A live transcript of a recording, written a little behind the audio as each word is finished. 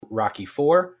Rocky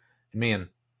IV. Man,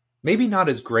 maybe not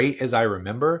as great as I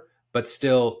remember, but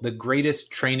still the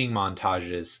greatest training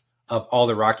montages of all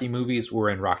the Rocky movies were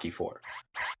in Rocky IV.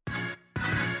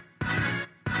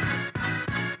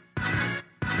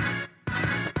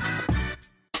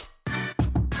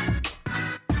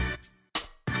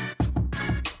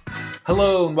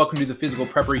 Hello and welcome to the Physical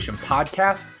Preparation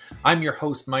Podcast. I'm your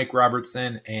host, Mike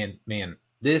Robertson, and man,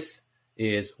 this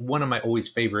is one of my always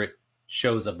favorite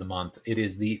shows of the month. It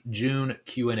is the June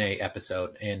Q&A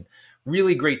episode, and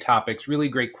really great topics, really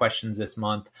great questions this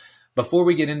month. Before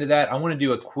we get into that, I want to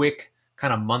do a quick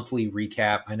kind of monthly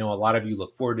recap. I know a lot of you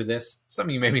look forward to this. Some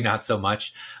of you maybe not so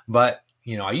much, but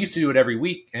I used to do it every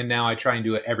week, and now I try and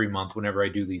do it every month whenever I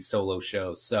do these solo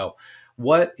shows. So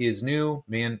what is new?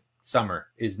 Man, summer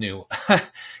is new.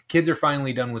 Kids are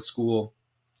finally done with school.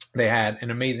 They had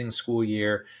an amazing school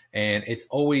year, and it's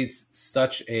always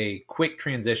such a quick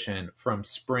transition from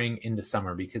spring into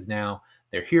summer because now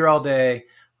they're here all day.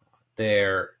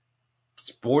 Their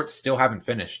sports still haven't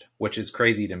finished, which is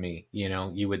crazy to me.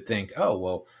 You would think, oh,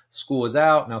 well, school is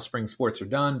out. Now spring sports are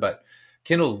done. But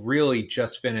Kendall really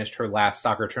just finished her last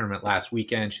soccer tournament last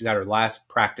weekend. She's got her last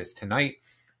practice tonight.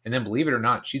 And then believe it or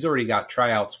not, she's already got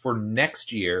tryouts for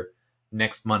next year,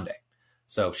 next Monday.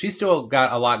 So she's still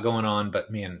got a lot going on,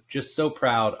 but man, just so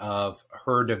proud of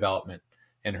her development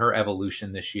and her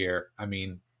evolution this year. I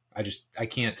mean, I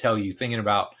can't tell you, thinking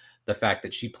about the fact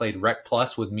that she played Rec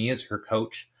Plus with me as her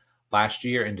coach last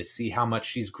year, and to see how much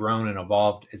she's grown and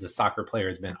evolved as a soccer player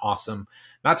has been awesome.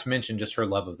 Not to mention just her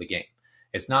love of the game.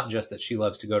 It's not just that she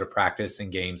loves to go to practice and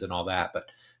games and all that, but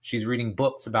she's reading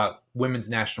books about women's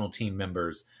national team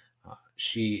members.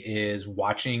 She is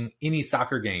watching any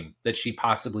soccer game that she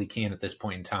possibly can at this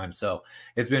point in time. So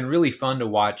it's been really fun to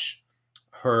watch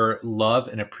her love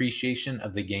and appreciation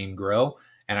of the game grow,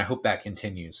 and I hope that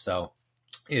continues. So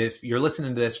if you're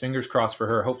listening to this, fingers crossed for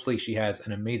her. Hopefully she has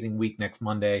an amazing week next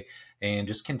Monday and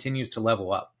just continues to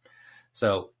level up.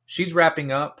 So she's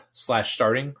wrapping up /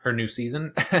 starting her new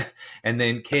season. And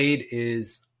then Cade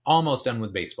is almost done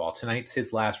with baseball. Tonight's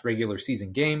his last regular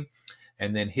season game.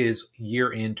 And then his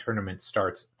year-end tournament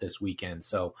starts this weekend.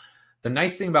 So the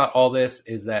nice thing about all this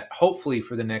is that hopefully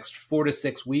for the next 4 to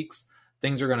 6 weeks,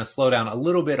 things are going to slow down a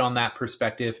little bit on that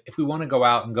perspective. If we want to go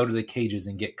out and go to the cages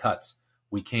and get cuts,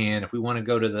 we can. If we want to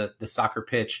go to the soccer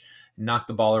pitch and knock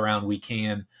the ball around, we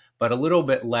can. But a little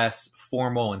bit less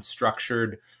formal and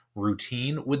structured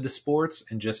routine with the sports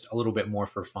and just a little bit more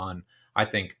for fun, I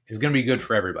think is going to be good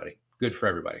for everybody. Good for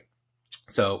everybody.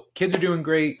 So kids are doing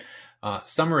great.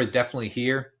 Summer is definitely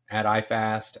here at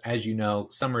iFast. As you know,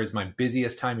 summer is my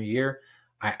busiest time of year.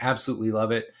 I absolutely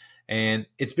love it. And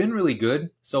it's been really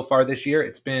good so far this year.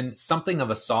 It's been something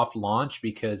of a soft launch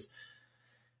because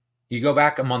you go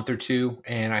back a month or two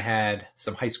and I had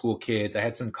some high school kids, I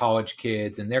had some college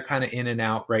kids, and they're kind of in and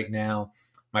out right now.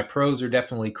 My pros are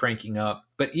definitely cranking up,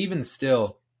 but even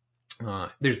still,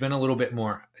 there's been a little bit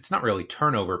more. It's not really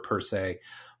turnover per se,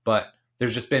 but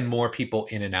there's just been more people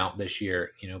in and out this year.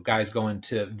 Guys going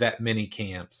to vet mini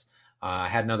camps. I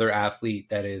had another athlete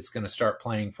that is going to start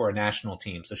playing for a national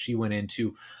team. So she went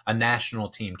into a national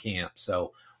team camp.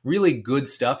 So really good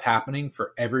stuff happening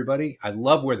for everybody. I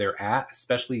love where they're at,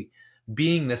 especially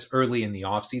being this early in the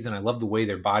off season. I love the way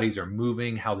their bodies are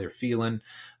moving, how they're feeling.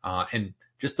 And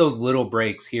just those little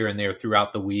breaks here and there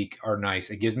throughout the week are nice.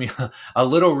 It gives me a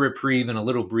little reprieve and a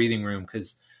little breathing room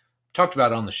because talked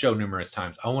about it on the show numerous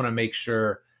times. I want to make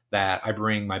sure that I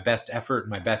bring my best effort and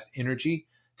my best energy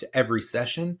to every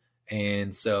session.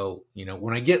 And so,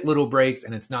 when I get little breaks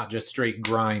and it's not just straight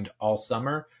grind all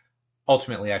summer,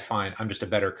 ultimately I find I'm just a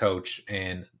better coach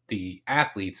and the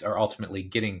athletes are ultimately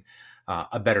getting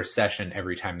a better session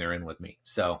every time they're in with me.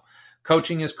 So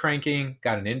coaching is cranking.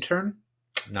 Got an intern.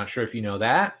 I'm not sure if you know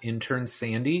that. Intern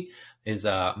Sandy is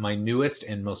my newest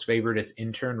and most favoriteest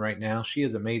intern right now. She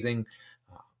is amazing.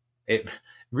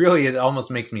 It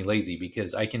almost makes me lazy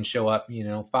because I can show up,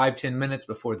 5-10 minutes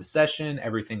before the session.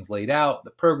 Everything's laid out.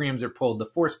 The programs are pulled. The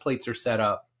force plates are set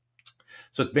up.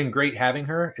 So it's been great having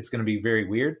her. It's going to be very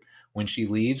weird when she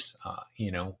leaves,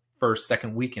 first,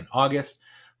 second week in August.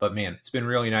 But man, it's been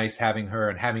really nice having her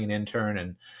and having an intern.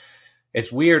 And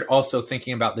it's weird also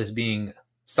thinking about this being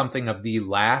something of the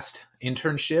last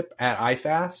internship at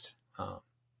iFast.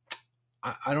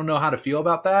 I don't know how to feel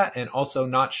about that, and also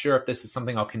not sure if this is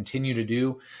something I'll continue to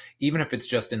do, even if it's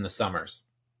just in the summers.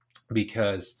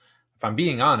 Because if I'm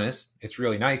being honest, it's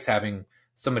really nice having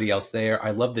somebody else there.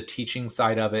 I love the teaching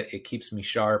side of it. It keeps me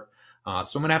sharp. So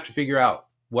I'm going to have to figure out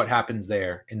what happens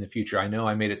there in the future. I know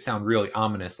I made it sound really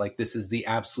ominous, like this is the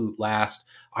absolute last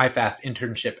iFast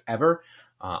internship ever.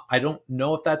 I don't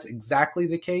know if that's exactly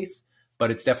the case, but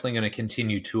it's definitely going to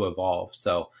continue to evolve.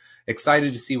 So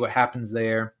excited to see what happens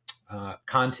there.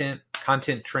 Content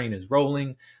train is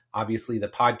rolling. Obviously the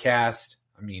podcast,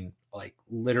 I mean, like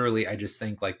literally, I just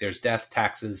think like there's death,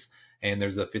 taxes, and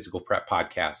there's a physical prep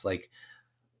podcast. Like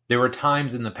there were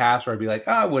times in the past where I'd be like,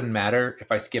 oh, it wouldn't matter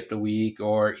if I skipped a week,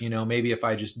 or, maybe if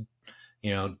I just,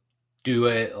 do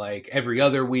it like every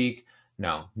other week.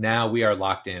 No, now we are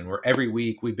locked in. We're every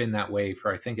week. We've been that way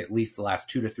for, I think, at least the last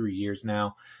 2 to 3 years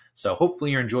now. So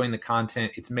hopefully you're enjoying the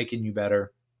content. It's making you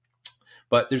better.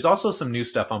 But there's also some new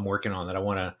stuff I'm working on that I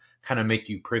want to kind of make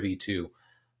you privy to.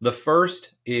 The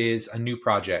first is a new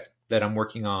project that I'm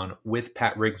working on with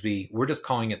Pat Rigsby. We're just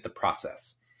calling it The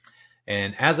Process.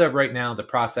 And as of right now, The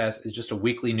Process is just a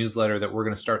weekly newsletter that we're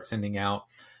going to start sending out,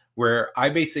 where I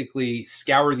basically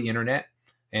scour the internet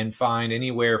and find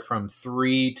anywhere from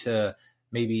 3 to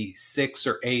maybe 6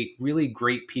 or 8 really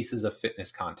great pieces of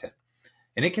fitness content.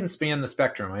 And it can span the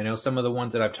spectrum. I know some of the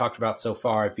ones that I've talked about so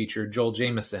far. I featured Joel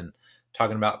Jameson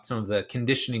talking about some of the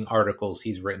conditioning articles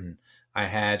he's written. I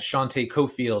had Shantae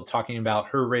Cofield talking about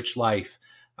her rich life.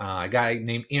 A guy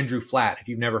named Andrew Flatt, if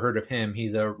you've never heard of him,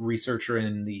 he's a researcher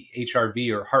in the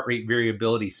HRV or heart rate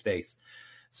variability space.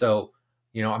 So,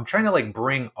 I'm trying to like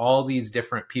bring all these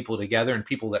different people together and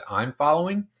people that I'm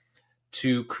following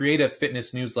to create a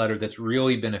fitness newsletter that's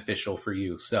really beneficial for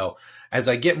you. So as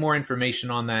I get more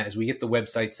information on that, as we get the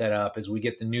website set up, as we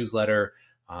get the newsletter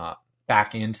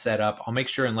back end set up, I'll make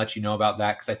sure and let you know about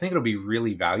that, because I think it'll be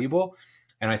really valuable.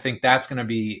 And I think that's going to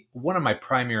be one of my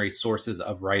primary sources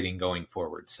of writing going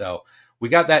forward. So we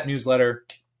got that newsletter.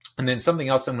 And then something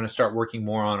else I'm going to start working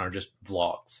more on are just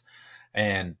vlogs.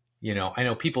 And I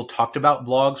know people talked about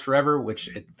vlogs forever, which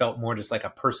it felt more just like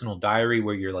a personal diary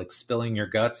where you're like spilling your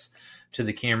guts to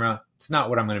the camera. It's not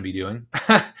what I'm going to be doing.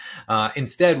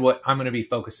 Instead, what I'm going to be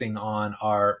focusing on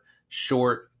are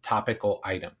short topical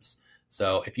items.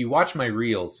 So if you watch my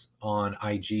reels on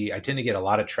IG, I tend to get a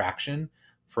lot of traction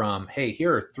from, hey,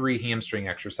 here are 3 hamstring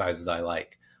exercises I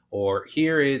like, or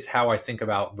here is how I think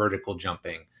about vertical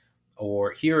jumping,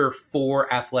 or here are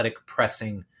 4 athletic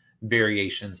pressing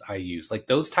variations I use. Like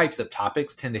those types of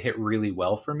topics tend to hit really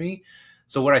well for me.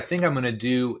 So what I think I'm going to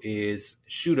do is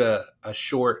shoot a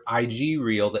short IG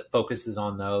reel that focuses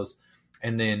on those,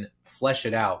 and then flesh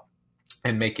it out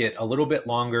and make it a little bit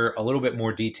longer, a little bit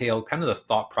more detailed, kind of the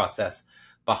thought process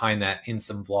behind that in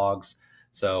some vlogs.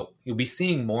 So you'll be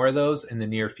seeing more of those in the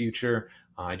near future.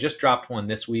 I just dropped one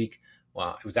this week.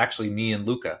 Well, it was actually me and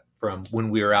Luca from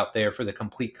when we were out there for the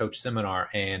Complete Coach Seminar,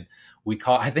 and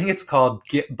I think it's called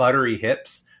Get Buttery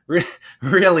Hips.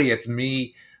 Really, it's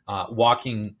me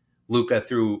walking Luca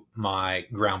through my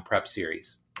ground prep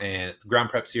series. And the ground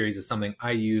prep series is something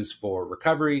I use for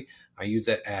recovery. I use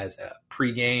it as a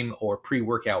pre-game or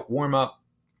pre-workout warm-up,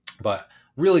 but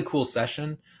really cool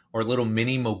session or little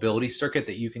mini mobility circuit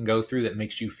that you can go through that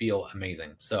makes you feel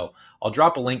amazing. So I'll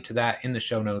drop a link to that in the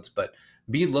show notes, but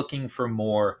be looking for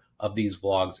more of these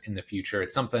vlogs in the future.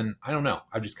 It's something, I don't know,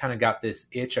 I've just kind of got this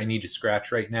itch I need to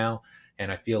scratch right now.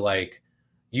 And I feel like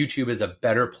YouTube is a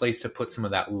better place to put some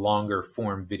of that longer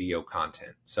form video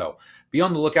content. So be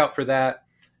on the lookout for that.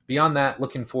 Beyond that,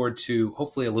 looking forward to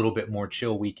hopefully a little bit more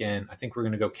chill weekend. I think we're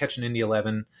going to go catch an Indy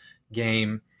 11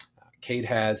 game. Cade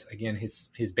has, again, his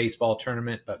baseball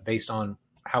tournament, but based on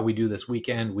how we do this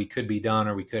weekend, we could be done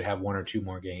or we could have 1 or 2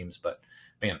 more games. But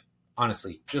man,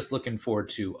 honestly, just looking forward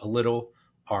to a little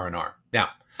R&R. Now,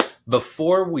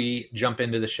 before we jump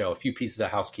into the show, a few pieces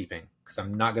of housekeeping, because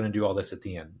I'm not going to do all this at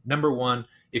the end. Number 1,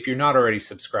 if you're not already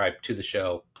subscribed to the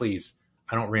show, please,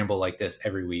 I don't ramble like this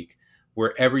every week.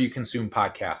 Wherever you consume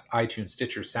podcasts, iTunes,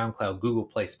 Stitcher, SoundCloud, Google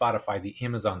Play, Spotify, the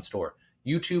Amazon store,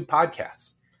 YouTube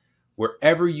podcasts,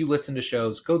 wherever you listen to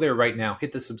shows, go there right now,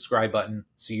 hit the subscribe button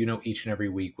so you know each and every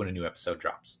week when a new episode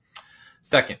drops.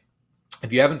 Second,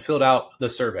 if you haven't filled out the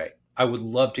survey, I would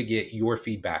love to get your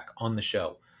feedback on the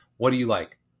show. What do you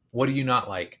like? What do you not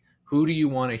like? Who do you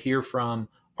want to hear from?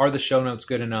 Are the show notes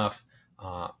good enough?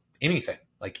 Anything.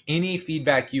 Like any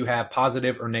feedback you have,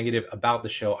 positive or negative, about the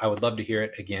show, I would love to hear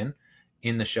it again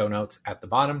in the show notes at the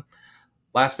bottom.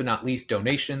 Last but not least,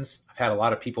 donations. I've had a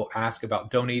lot of people ask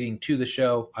about donating to the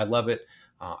show. I love it.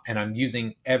 And I'm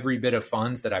using every bit of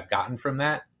funds that I've gotten from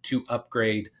that to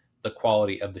upgrade the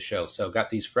quality of the show. So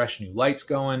got these fresh new lights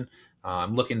going.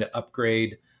 I'm looking to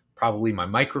upgrade probably my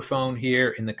microphone here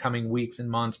in the coming weeks and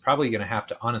months. Probably going to have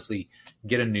to honestly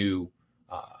get a new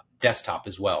desktop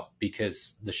as well,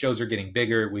 because the shows are getting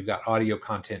bigger. We've got audio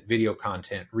content, video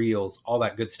content, reels, all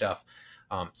that good stuff.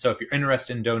 So if you're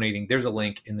interested in donating, there's a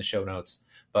link in the show notes.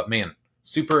 But man,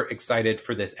 super excited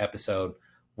for this episode.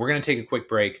 We're going to take a quick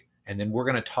break, and then we're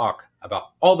going to talk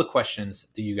about all the questions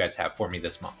that you guys have for me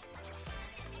this month.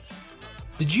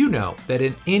 Did you know that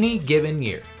in any given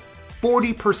year,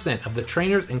 40% of the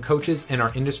trainers and coaches in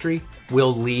our industry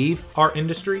will leave our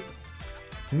industry?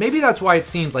 Maybe that's why it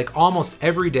seems like almost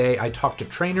every day I talk to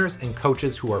trainers and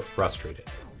coaches who are frustrated.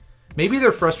 Maybe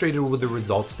they're frustrated with the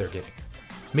results they're getting.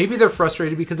 Maybe they're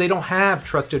frustrated because they don't have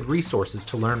trusted resources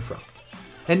to learn from.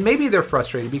 And maybe they're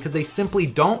frustrated because they simply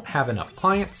don't have enough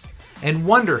clients and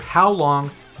wonder how long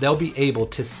they'll be able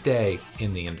to stay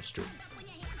in the industry.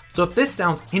 So if this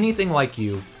sounds anything like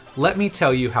you, let me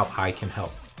tell you how I can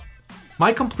help.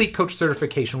 My Complete Coach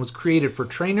certification was created for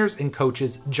trainers and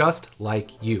coaches just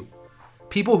like you.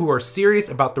 People who are serious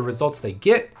about the results they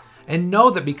get and know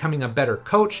that becoming a better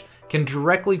coach can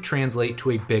directly translate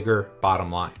to a bigger bottom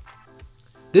line.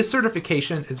 This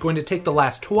certification is going to take the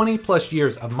last 20 plus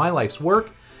years of my life's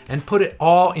work and put it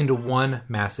all into one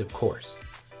massive course.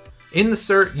 In the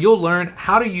cert, you'll learn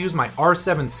how to use my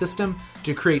R7 system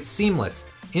to create seamless,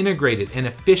 integrated, and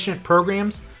efficient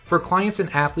programs for clients and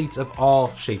athletes of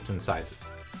all shapes and sizes.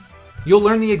 You'll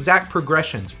learn the exact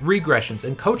progressions, regressions,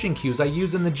 and coaching cues I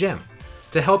use in the gym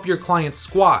to help your clients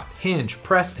squat, hinge,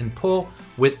 press, and pull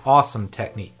with awesome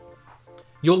technique.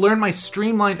 You'll learn my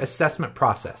streamlined assessment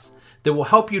process that will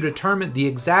help you determine the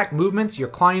exact movements your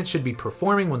clients should be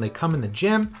performing when they come in the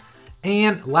gym.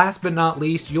 And last but not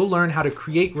least, you'll learn how to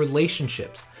create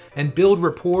relationships and build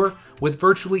rapport with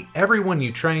virtually everyone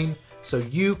you train so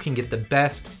you can get the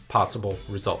best possible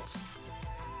results.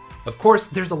 Of course,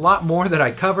 there's a lot more that I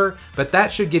cover, but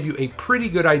that should give you a pretty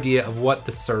good idea of what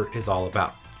the cert is all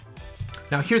about.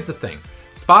 Now here's the thing,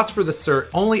 spots for the cert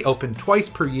only open twice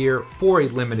per year for a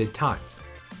limited time.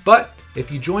 But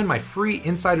if you join my free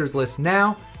insiders list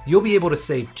now, you'll be able to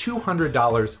save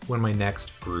 $200 when my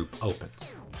next group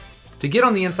opens. To get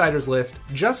on the insiders list,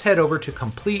 just head over to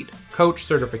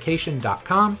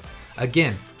CompleteCoachCertification.com.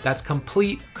 Again, that's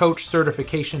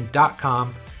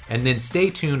CompleteCoachCertification.com, and then stay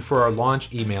tuned for our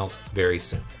launch emails very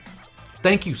soon.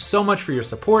 Thank you so much for your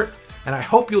support, and I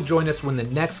hope you'll join us when the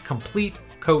next Complete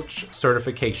Coach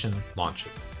certification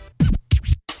launches.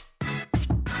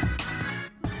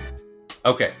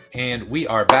 Okay, and we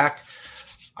are back.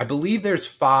 I believe there's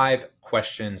 5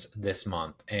 questions this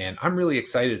month, and I'm really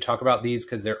excited to talk about these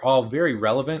because they're all very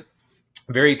relevant,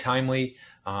 very timely,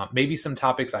 maybe some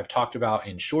topics I've talked about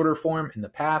in shorter form in the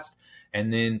past,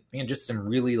 and then just some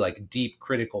really deep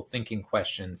critical thinking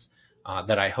questions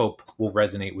that I hope will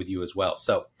resonate with you as well.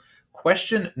 So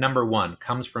question number 1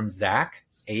 comes from Zach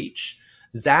H.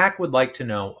 Zach would like to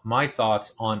know my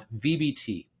thoughts on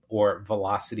VBT, or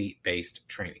velocity-based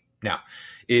training. Now,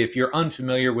 if you're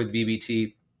unfamiliar with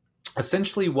VBT,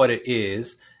 essentially what it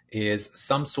is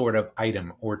some sort of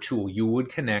item or tool you would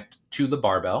connect to the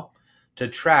barbell to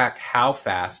track how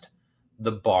fast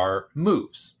the bar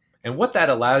moves. And what that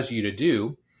allows you to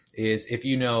do is, if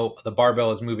you know the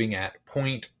barbell is moving at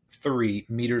 0.3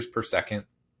 meters per second,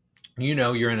 you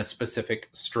know you're in a specific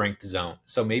strength zone.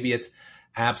 So maybe it's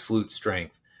absolute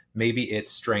strength, maybe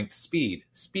it's strength speed,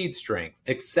 speed strength,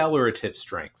 accelerative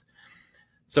strength.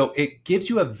 So it gives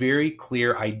you a very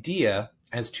clear idea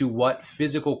as to what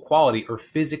physical quality or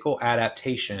physical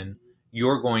adaptation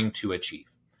you're going to achieve.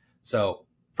 So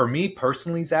for me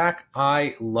personally, Zach,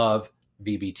 I love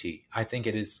VBT. I think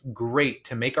it is great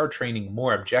to make our training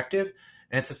more objective,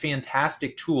 and it's a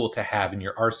fantastic tool to have in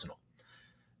your arsenal.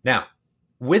 Now,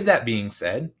 with that being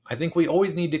said, I think we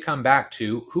always need to come back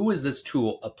to who is this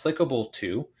tool applicable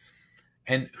to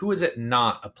and who is it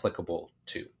not applicable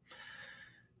to.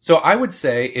 So I would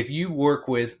say if you work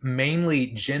with mainly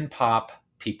Gen Pop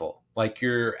people, like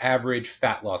your average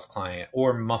fat loss client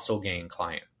or muscle gain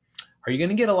client, are you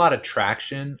going to get a lot of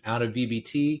traction out of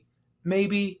VBT?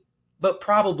 Maybe, but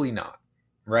probably not,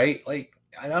 right? I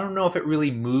don't know if it really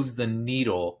moves the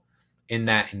needle in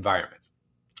that environment.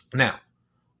 Now,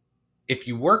 if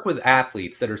you work with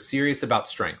athletes that are serious about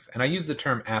strength, and I use the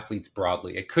term athletes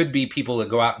broadly, it could be people that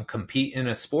go out and compete in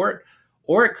a sport,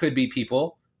 or it could be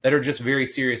people that are just very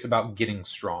serious about getting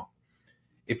strong.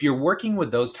 If you're working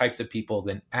with those types of people,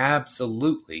 then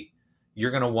absolutely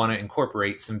you're going to want to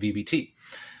incorporate some VBT.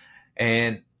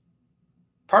 And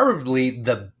probably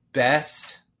the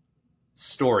best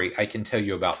story I can tell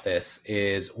you about this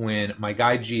is when my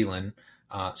guy Jeelan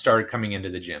started coming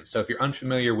into the gym. So if you're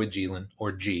unfamiliar with Jeelan,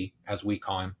 or G as we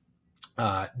call him,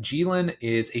 Jeelan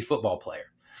is a football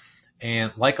player.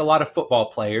 And like a lot of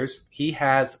football players, he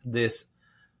has this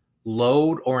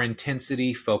load or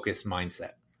intensity focused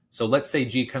mindset. So let's say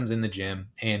G comes in the gym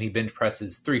and he bench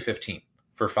presses 315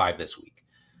 for 5 this week.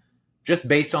 Just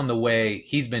based on the way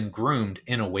he's been groomed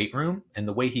in a weight room and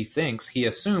the way he thinks, he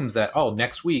assumes that,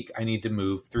 next week I need to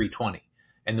move 320.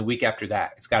 And the week after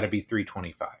that, it's got to be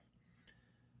 325.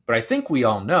 But I think we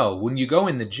all know when you go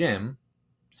in the gym,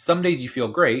 some days you feel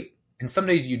great and some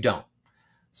days you don't.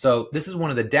 So this is one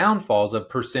of the downfalls of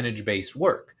percentage-based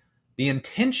work. The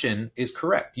intention is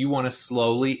correct. You want to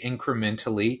slowly,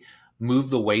 incrementally move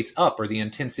the weights up or the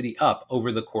intensity up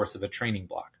over the course of a training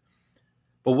block.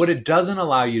 But what it doesn't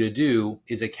allow you to do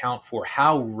is account for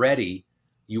how ready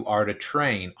you are to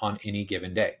train on any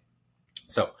given day.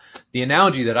 So the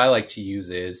analogy that I like to use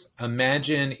is,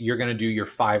 imagine you're going to do your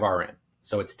 5RM.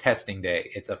 So it's testing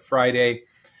day. It's a Friday.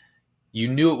 You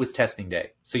knew it was testing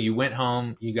day. So you went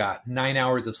home, you got 9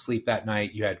 hours of sleep that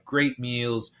night. You had great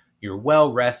meals. You're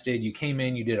well rested. You came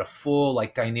in, you did a full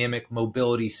dynamic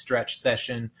mobility stretch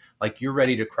session. You're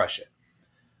ready to crush it.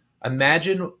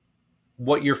 Imagine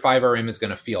what your 5RM is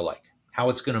going to feel like, how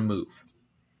it's going to move.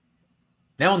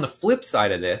 Now on the flip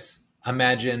side of this,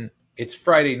 imagine it's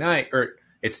Friday night or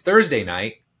it's Thursday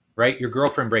night, right? Your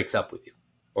girlfriend breaks up with you,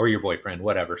 or your boyfriend,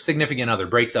 whatever, significant other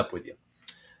breaks up with you.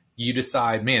 You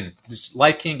decide, man,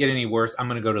 life can't get any worse. I'm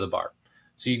going to go to the bar.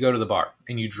 So you go to the bar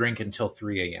and you drink until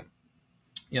 3 a.m.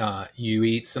 You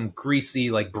eat some greasy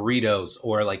burritos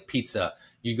or pizza.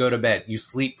 You go to bed. You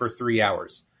sleep for 3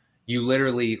 hours. You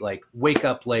literally wake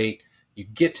up late. You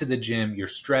get to the gym. You're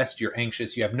stressed. You're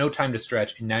anxious. You have no time to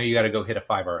stretch. And now you got to go hit a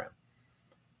 5RM.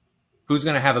 Who's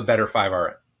going to have a better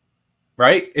 5RM?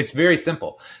 Right? It's very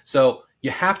simple. So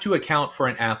you have to account for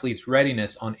an athlete's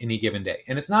readiness on any given day.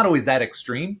 And it's not always that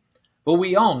extreme, but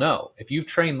we all know if you've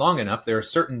trained long enough, there are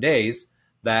certain days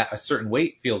that a certain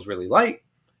weight feels really light.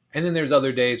 And then there's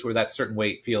other days where that certain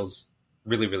weight feels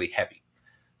really, really heavy.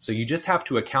 So you just have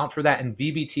to account for that. And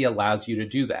VBT allows you to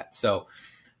do that. So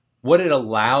what it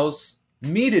allows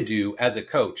me to do as a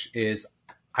coach is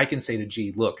I can say to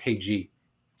G, look, hey, G,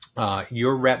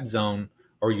 your rep zone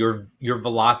or your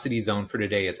velocity zone for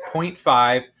today is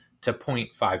 0.5 to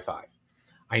 0.55.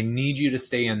 I need you to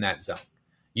stay in that zone.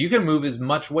 You can move as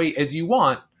much weight as you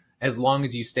want as long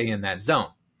as you stay in that zone.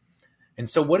 And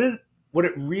so what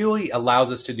it really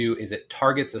allows us to do is it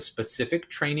targets a specific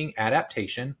training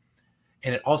adaptation,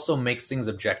 and it also makes things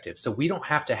objective. So we don't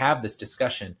have to have this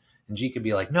discussion and G could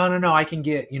be like, no, I can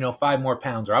get 5 more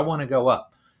pounds, or I want to go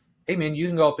up. Hey man, you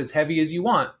can go up as heavy as you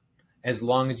want as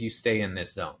long as you stay in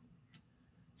this zone.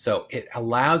 So it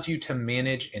allows you to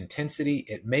manage intensity.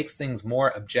 It makes things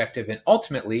more objective. And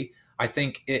ultimately, I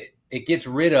think it gets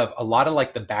rid of a lot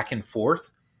of the back and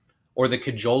forth or the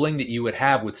cajoling that you would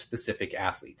have with specific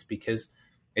athletes, because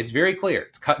it's very clear.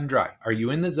 It's cut and dry. Are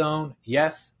you in the zone?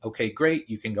 Yes. Okay, great.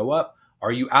 You can go up.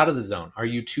 Are you out of the zone? Are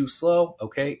you too slow?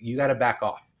 Okay, you got to back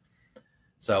off.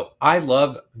 So I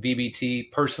love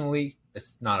VBT personally.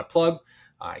 It's not a plug.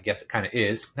 I guess it kind of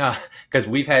is, because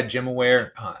we've had GymAware.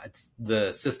 It's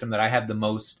the system that I have the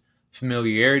most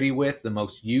familiarity with, the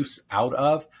most use out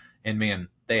of. And man,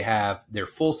 they have their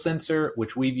full sensor,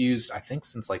 which we've used, I think,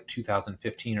 since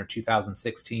 2015 or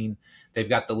 2016. They've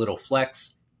got the little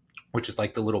flex, which is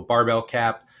the little barbell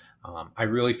cap. I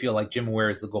really feel like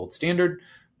GymAware is the gold standard,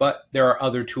 but there are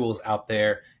other tools out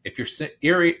there. If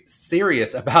you're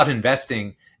serious about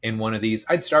investing in one of these,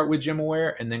 I'd start with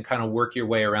GymAware and then kind of work your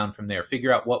way around from there.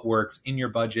 Figure out what works in your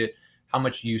budget, how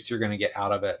much use you're going to get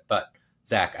out of it. But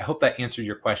Zach, I hope that answers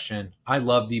your question. I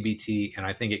love VBT, and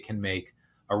I think it can make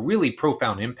a really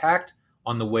profound impact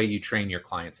on the way you train your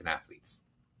clients and athletes.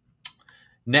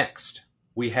 Next,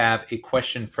 we have a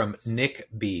question from Nick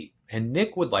B. And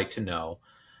Nick would like to know,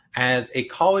 as a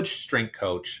college strength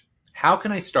coach, how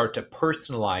can I start to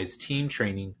personalize team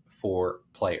training for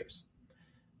players?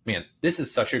 Man, this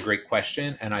is such a great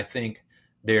question, and I think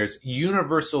there's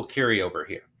universal carryover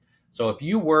here. So if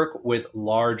you work with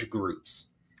large groups,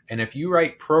 and if you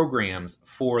write programs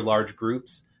for large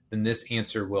groups, then this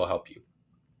answer will help you.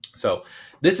 So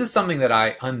this is something that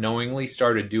I unknowingly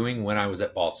started doing when I was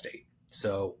at Ball State.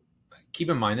 So keep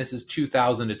in mind, this is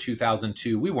 2000 to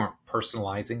 2002. We weren't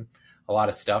personalizing a lot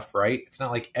of stuff, right? It's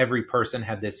not like every person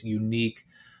had this unique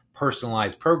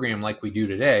personalized program like we do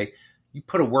today. You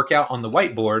put a workout on the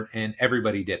whiteboard and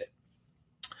everybody did it.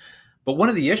 But one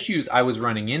of the issues I was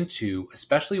running into,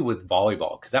 especially with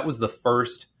volleyball, because that was the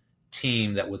first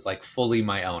team that was fully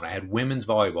my own. I had women's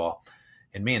volleyball,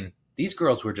 and man, these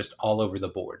girls were just all over the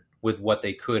board with what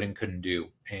they could and couldn't do.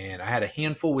 And I had a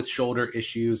handful with shoulder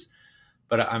issues,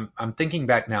 but I'm thinking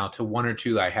back now to one or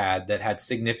two I had that had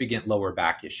significant lower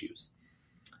back issues.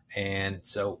 And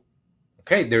so,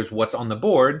 okay, there's what's on the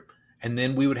board. And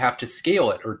then we would have to scale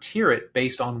it or tier it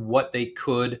based on what they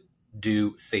could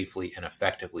do safely and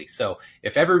effectively. So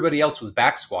if everybody else was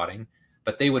back squatting,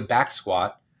 but they would back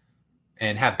squat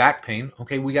and have back pain,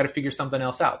 okay, we got to figure something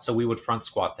else out. So we would front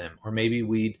squat them, or maybe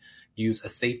we'd use a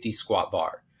safety squat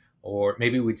bar, or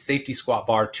maybe we'd safety squat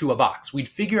bar to a box. We'd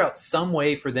figure out some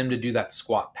way for them to do that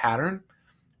squat pattern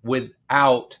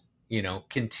without,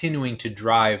 continuing to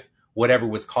drive whatever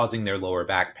was causing their lower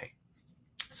back pain.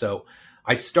 So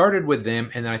I started with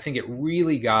them, and then I think it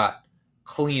really got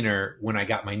cleaner when I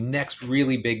got my next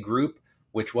really big group,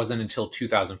 which wasn't until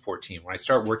 2014 when I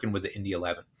started working with the Indy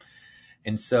 11.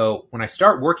 And so when I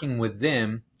start working with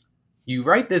them, you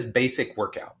write this basic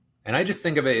workout. And I just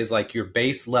think of it as like your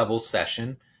base level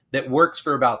session that works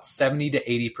for about 70 to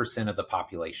 80% of the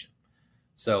population.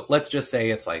 So let's just say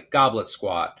it's like goblet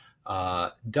squat,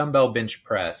 dumbbell bench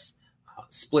press,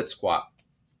 split squat.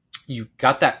 You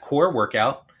got that core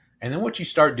workout. And then what you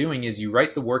start doing is you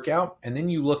write the workout and then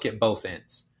you look at both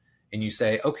ends and you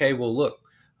say, okay, well, look,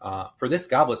 for this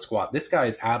goblet squat, this guy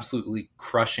is absolutely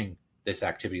crushing this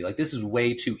activity. Like, this is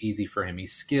way too easy for him.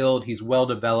 He's skilled. He's well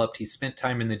developed. He's spent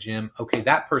time in the gym. Okay,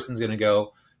 that person's going to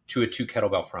go to a 2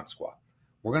 kettlebell front squat.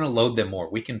 We're going to load them more.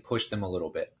 We can push them a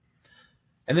little bit.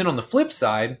 And then on the flip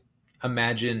side,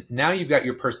 imagine now you've got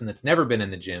your person that's never been in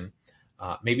the gym.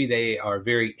 Maybe they are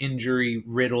very injury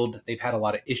riddled. They've had a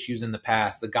lot of issues in the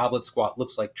past. The goblet squat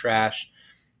looks like trash.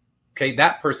 Okay,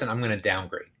 that person I'm going to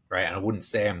downgrade, right? And I wouldn't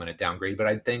say I'm going to downgrade, but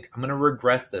I think I'm going to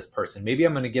regress this person. Maybe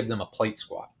I'm going to give them a plate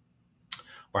squat,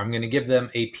 or I'm going to give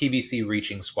them a PVC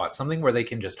reaching squat, something where they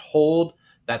can just hold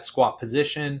that squat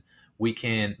position. We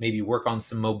can maybe work on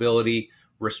some mobility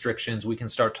restrictions. We can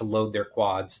start to load their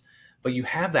quads. But you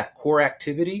have that core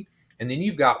activity, and then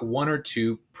you've got 1 or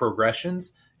 2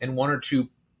 progressions and 1 or 2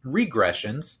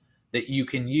 regressions that you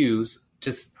can use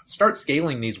to start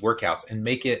scaling these workouts and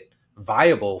make it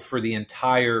viable for the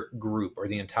entire group or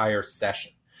the entire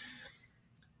session.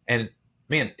 And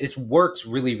man, it works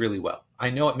really, really well. I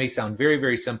know it may sound very,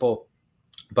 very simple,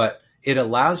 but it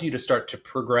allows you to start to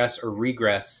progress or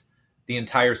regress the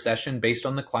entire session based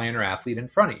on the client or athlete in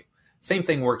front of you. Same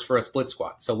thing works for a split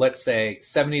squat. So let's say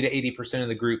 70 to 80% of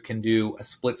the group can do a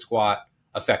split squat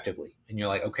effectively. And you're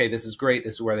like, okay, this is great.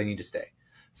 This is where they need to stay.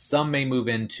 Some may move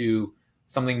into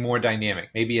something more dynamic.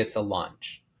 Maybe it's a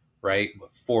lunge, right?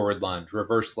 Forward lunge,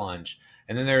 reverse lunge.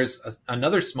 And then there's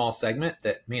another small segment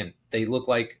that, man, they look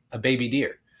like a baby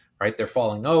deer, right? They're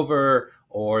falling over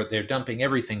or they're dumping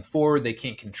everything forward. They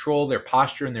can't control their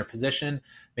posture and their position.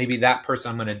 Maybe that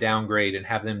person I'm going to downgrade and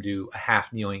have them do a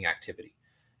half kneeling activity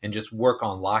and just work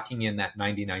on locking in that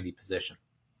 90-90 position.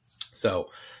 So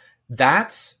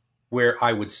that's where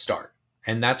I would start.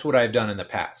 And that's what I've done in the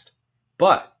past.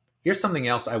 But here's something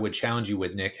else I would challenge you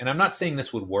with, Nick. And I'm not saying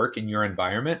this would work in your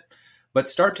environment, but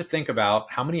start to think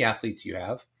about how many athletes you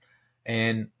have.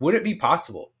 And would it be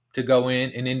possible to go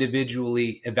in and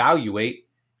individually evaluate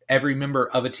every member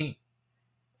of a team?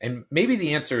 And maybe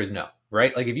the answer is no,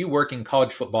 right? Like if you work in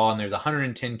college football and there's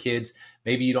 110 kids,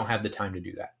 maybe you don't have the time to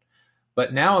do that.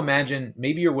 But now imagine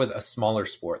maybe you're with a smaller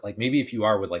sport, like maybe if you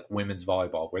are with like women's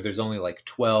volleyball, where there's only like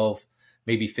 12,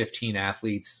 maybe 15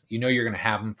 athletes, you're going to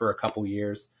have them for a couple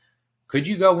years. Could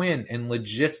you go in and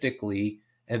logistically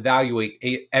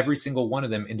evaluate every single one of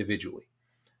them individually?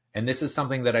 And this is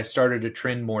something that I started to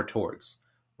trend more towards,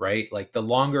 right? Like the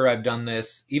longer I've done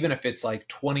this, even if it's like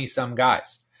 20 some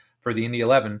guys for the Indy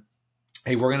 11,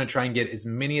 hey, we're going to try and get as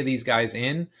many of these guys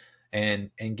in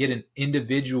and get an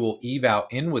individual eval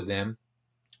in with them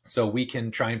so we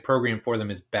can try and program for them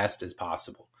as best as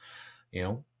possible.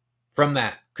 From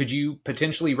that, could you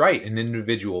potentially write an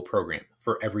individual program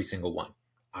for every single one?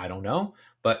 I don't know,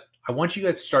 but I want you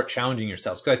guys to start challenging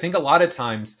yourselves, because I think a lot of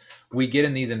times we get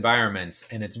in these environments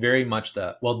and it's very much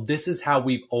this is how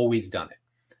we've always done it.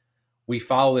 We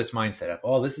follow this mindset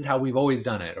of, this is how we've always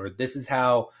done it, or this is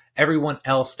how everyone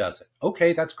else does it.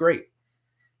 Okay, that's great.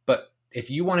 But if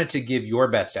you wanted to give your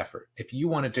best effort, if you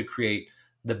wanted to create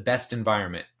the best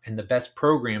environment and the best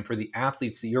program for the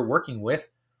athletes that you're working with,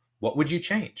 what would you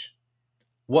change?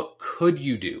 What could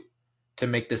you do to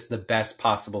make this the best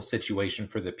possible situation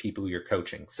for the people you're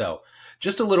coaching? So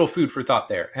just a little food for thought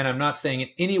there. And I'm not saying in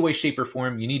any way, shape, or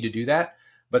form you need to do that,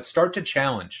 but start to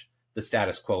challenge the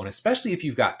status quo. And especially if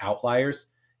you've got outliers,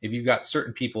 if you've got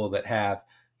certain people that have,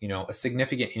 a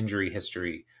significant injury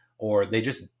history, or they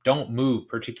just don't move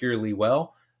particularly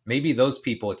well, maybe those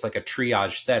people, it's like a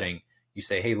triage setting. You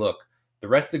say, hey, look, the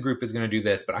rest of the group is going to do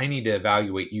this, but I need to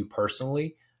evaluate you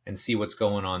personally and see what's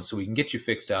going on so we can get you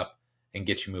fixed up and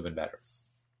get you moving better.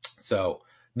 So,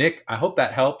 Nick, I hope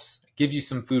that helps, gives you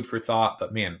some food for thought.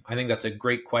 But man, I think that's a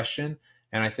great question.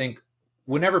 And I think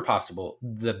whenever possible,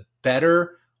 the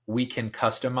better we can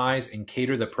customize and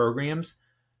cater the programs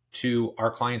to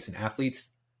our clients and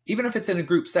athletes, even if it's in a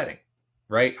group setting,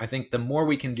 right? I think the more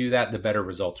we can do that, the better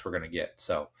results we're going to get.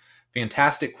 So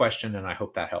fantastic question, and I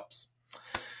hope that helps.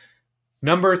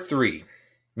 Number 3,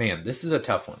 Man, this is a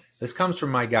tough one. This comes from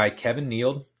my guy, Kevin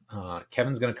Neild.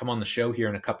 Kevin's going to come on the show here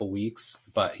in a couple weeks,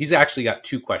 but he's actually got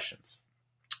two questions.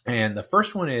 And the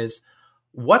first one is,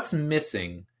 what's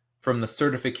missing from the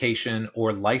certification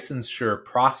or licensure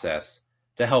process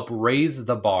to help raise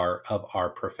the bar of our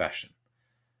profession?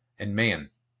 And man,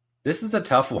 this is a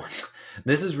tough one.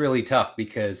 This is really tough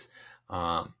because,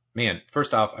 man,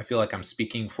 first off, I feel like I'm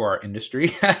speaking for our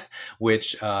industry,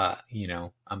 which,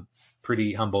 I'm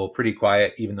pretty humble, pretty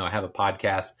quiet, even though I have a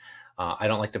podcast. I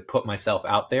don't like to put myself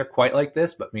out there quite like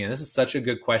this, but man, this is such a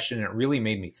good question. And it really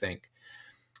made me think.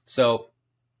 So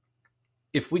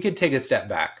if we could take a step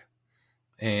back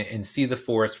and see the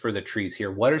forest for the trees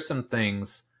here, what are some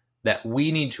things that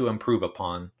we need to improve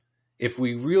upon if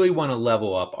we really want to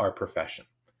level up our profession?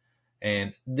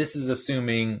 And this is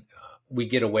assuming we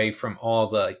get away from all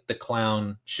the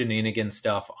clown shenanigan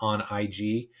stuff on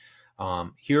IG.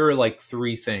 Here are like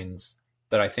three things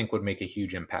that I think would make a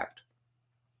huge impact.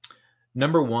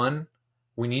 Number one,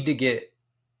 we need to get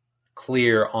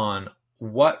clear on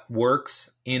what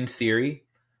works in theory,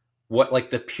 what like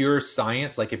the pure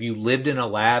science, like if you lived in a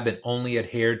lab and only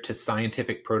adhered to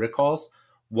scientific protocols,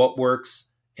 what works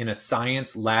in a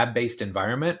science lab-based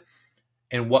environment,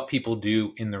 and what people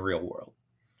do in the real world.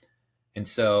 And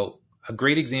so a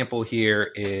great example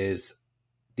here is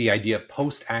the idea of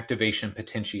post-activation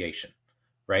potentiation,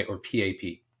 right? Or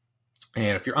PAP.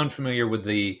 And if you're unfamiliar with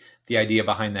the idea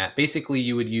behind that, basically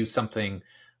you would use something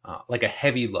like a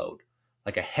heavy load,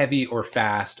 like a heavy or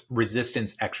fast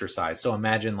resistance exercise. So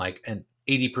imagine like an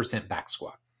 80% back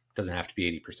squat. Doesn't have to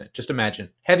be 80%. Just imagine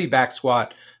heavy back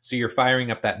squat. So you're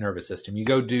firing up that nervous system. You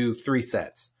go do 3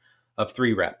 sets of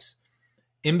 3 reps.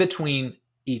 In between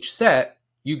each set,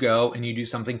 you go and you do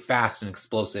something fast and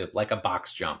explosive, like a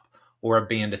box jump or a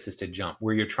band assisted jump,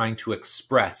 where you're trying to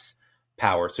express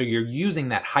power. So you're using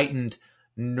that heightened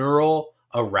neural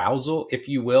arousal, if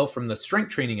you will, from the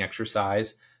strength training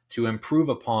exercise to improve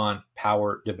upon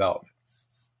power development.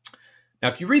 Now,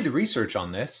 if you read the research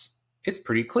on this, it's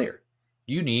pretty clear.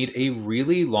 You need a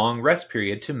really long rest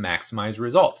period to maximize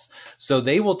results. So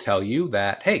they will tell you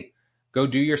that, hey, go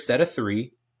do your set of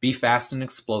 3, be fast and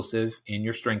explosive in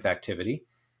your strength activity,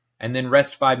 and then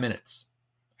rest 5 minutes,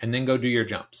 and then go do your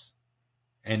jumps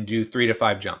and do 3 to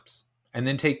 5 jumps, and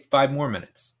then take 5 more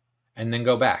minutes, and then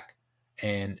go back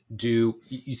and do,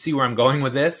 you see where I'm going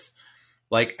with this?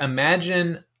 Like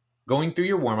imagine going through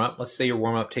your warm-up. Let's say your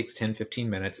warm-up takes 10, 15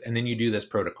 minutes, and then you do this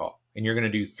protocol, and you're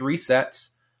going to do 3 sets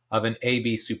of an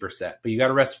A-B superset, but you got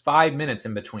to rest 5 minutes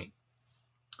in between.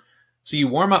 So you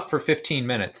warm up for 15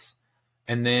 minutes,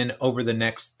 and then over the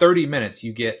next 30 minutes,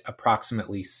 you get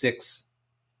approximately 6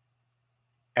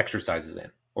 exercises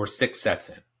in or 6 sets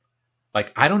in.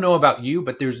 Like, I don't know about you,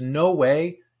 but there's no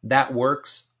way that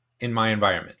works in my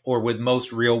environment or with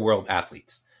most real world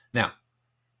athletes. Now,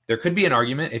 there could be an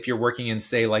argument if you're working in,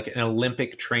 say, like an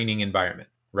Olympic training environment,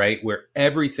 right? Where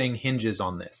everything hinges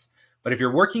on this. But if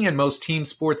you're working in most team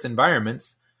sports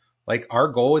environments, like our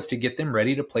goal is to get them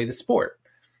ready to play the sport.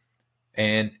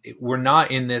 And we're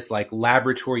not in this like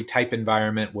laboratory type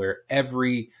environment where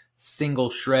every single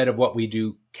shred of what we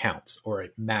do counts or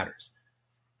it matters.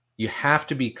 You have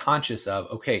to be conscious of,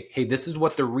 okay, hey, this is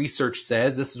what the research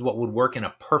says. This is what would work in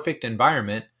a perfect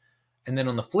environment. And then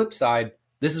on the flip side,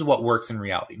 this is what works in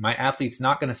reality. My athlete's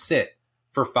not going to sit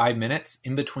for 5 minutes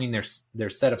in between their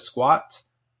set of squats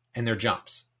and their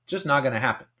jumps. Just not going to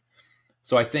happen.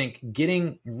 So I think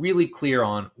getting really clear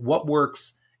on what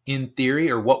works in theory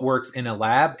or what works in a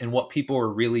lab and what people are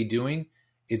really doing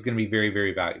is going to be very,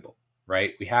 very valuable,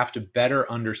 right? We have to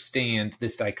better understand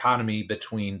this dichotomy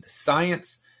between the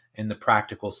science and the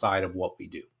practical side of what we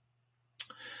do.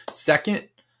 Second,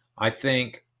 I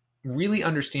think really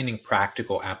understanding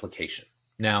practical application.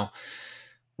 Now,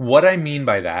 what I mean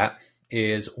by that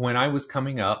is when I was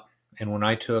coming up and when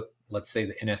I took, let's say,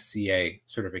 the NSCA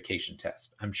certification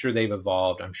test, I'm sure they've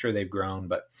evolved, I'm sure they've grown,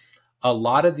 but a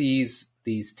lot of these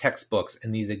textbooks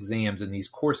and these exams and these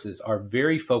courses are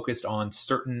very focused on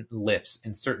certain lifts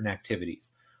and certain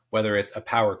activities, whether it's a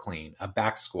power clean, a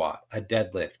back squat, a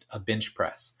deadlift, a bench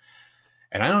press.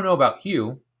 And I don't know about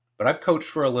you, but I've coached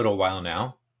for a little while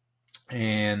now,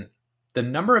 and the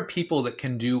number of people that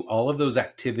can do all of those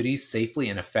activities safely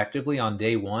and effectively on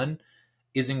day one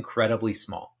is incredibly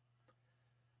small.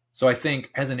 So I think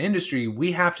as an industry,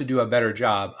 we have to do a better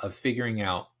job of figuring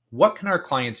out what can our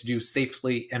clients do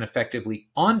safely and effectively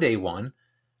on day one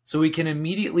so we can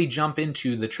immediately jump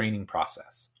into the training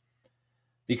process.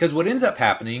 Because what ends up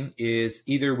happening is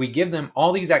either we give them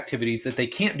all these activities that they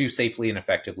can't do safely and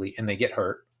effectively and they get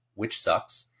hurt, which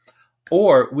sucks,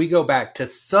 Or we go back to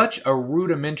such a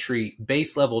rudimentary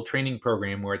base level training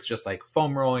program where it's just like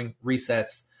foam rolling,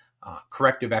 resets,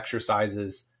 corrective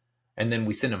exercises, and then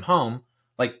we send them home.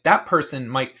 Like that person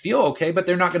might feel okay, but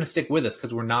they're not going to stick with us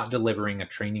because we're not delivering a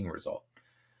training result.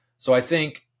 So I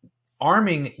think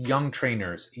arming young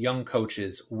trainers, young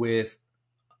coaches with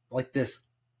like this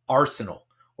arsenal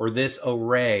or this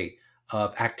array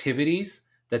of activities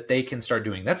that they can start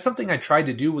doing. That's something I tried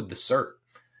to do with the CERT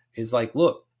is like,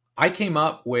 look, I came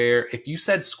up where if you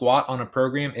said squat on a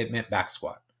program, it meant back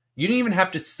squat. You didn't even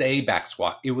have to say back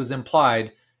squat. It was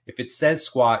implied if it says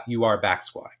squat, you are back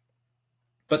squatting.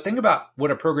 But think about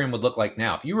what a program would look like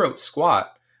now. If you wrote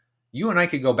squat, you and I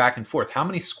could go back and forth. How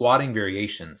many squatting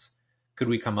variations could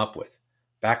we come up with?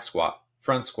 Back squat,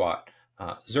 front squat,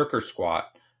 Zerker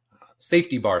squat,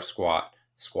 safety bar squat,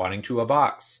 squatting to a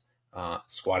box,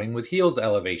 squatting with heels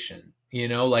elevation,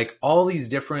 like all these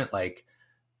different like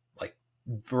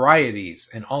varieties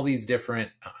and all these different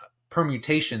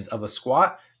permutations of a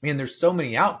squat. Man, there's so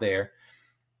many out there,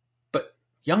 but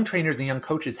young trainers and young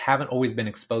coaches haven't always been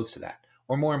exposed to that.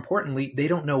 Or more importantly, they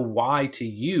don't know why to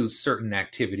use certain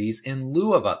activities in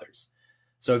lieu of others.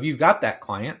 So if you've got that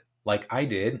client, like I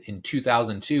did in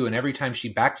 2002, and every time she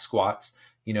back squats,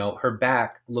 her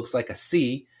back looks like a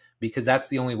C because that's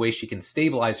the only way she can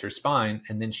stabilize her spine.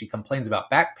 And then she complains about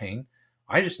back pain.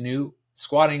 I just knew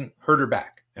squatting hurt her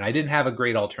back and I didn't have a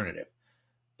great alternative.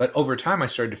 But over time, I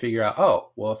started to figure out,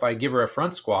 oh, well, if I give her a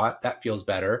front squat, that feels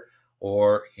better.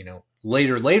 Or,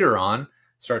 later on,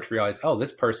 start to realize, oh,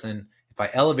 this person, if I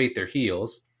elevate their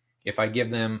heels, if I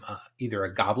give them either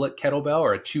a goblet kettlebell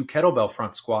or a 2 kettlebell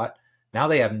front squat, now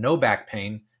they have no back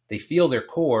pain. They feel their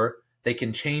core. They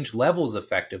can change levels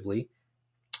effectively.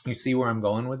 You see where I'm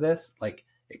going with this? Like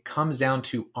it comes down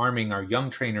to arming our young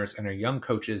trainers and our young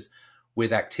coaches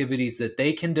with activities that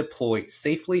they can deploy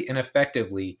safely and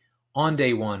effectively on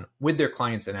day one with their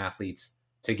clients and athletes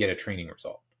to get a training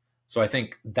result. So I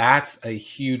think that's a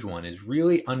huge one, is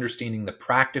really understanding the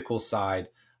practical side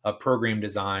of program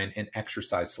design and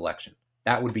exercise selection.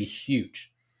 That would be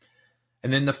huge.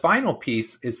 And then the final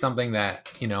piece is something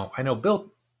that, I know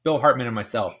Bill Hartman and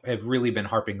myself have really been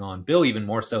harping on, Bill even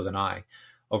more so than I,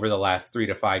 over the last 3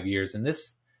 to 5 years. And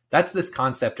that's this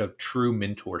concept of true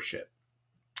mentorship.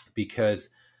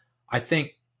 Because I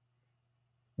think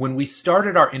when we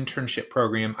started our internship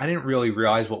program, I didn't really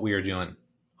realize what we were doing.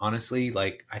 Honestly,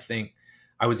 I think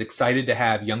I was excited to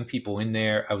have young people in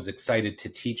there. I was excited to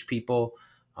teach people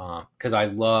because I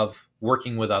love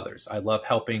working with others. I love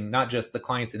helping not just the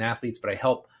clients and athletes, but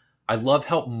I love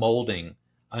help molding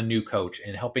a new coach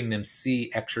and helping them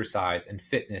see exercise and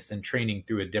fitness and training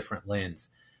through a different lens.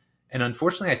 And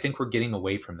unfortunately, I think we're getting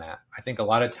away from that. I think a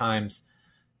lot of times,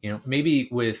 maybe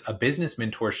with a business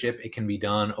mentorship, it can be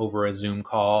done over a Zoom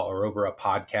call or over a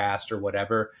podcast or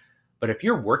whatever. But if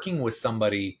you're working with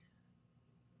somebody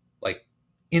like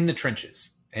in the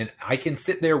trenches, and I can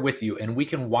sit there with you and we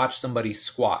can watch somebody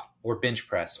squat or bench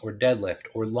press or deadlift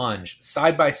or lunge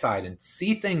side by side and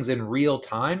see things in real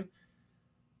time,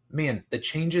 man, the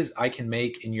changes I can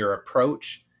make in your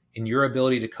approach, in your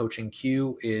ability to coach and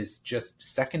cue is just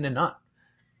second to none.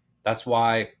 That's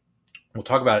why we'll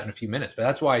talk about it in a few minutes, but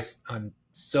that's why I'm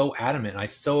so adamant. I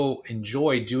so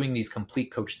enjoy doing these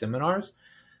complete coach seminars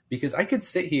because I could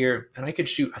sit here and I could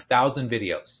shoot 1,000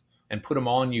 videos and put them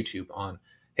all on YouTube on,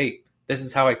 hey, this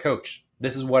is how I coach.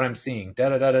 This is what I'm seeing,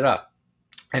 da-da-da-da-da.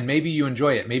 And maybe you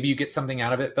enjoy it. Maybe you get something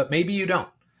out of it, but maybe you don't.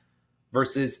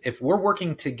 Versus if we're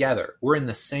working together, we're in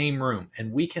the same room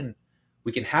and we can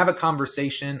have a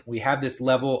conversation. We have this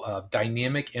level of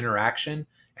dynamic interaction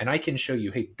and I can show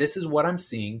you, hey, this is what I'm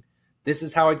seeing. This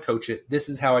is how I'd coach it. This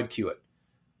is how I'd cue it.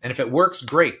 And if it works,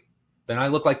 great. Then I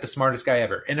look like the smartest guy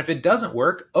ever. And if it doesn't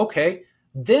work, okay,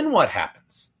 then what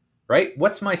happens, right?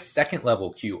 What's my second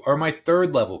level cue or my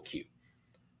third level cue,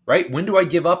 right? When do I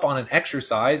give up on an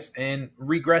exercise and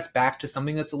regress back to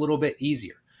something that's a little bit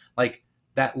easier? Like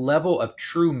that level of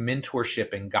true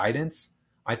mentorship and guidance,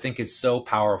 I think is so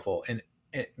powerful. And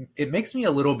it makes me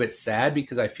a little bit sad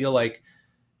because I feel like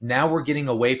now we're getting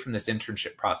away from this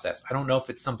internship process. I don't know if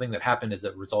it's something that happened as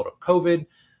a result of COVID,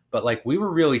 but like we were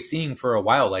really seeing for a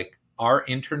while, like our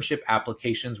internship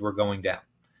applications were going down.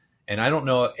 And I don't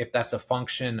know if that's a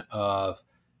function of,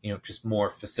 just more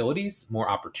facilities, more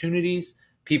opportunities,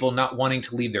 people not wanting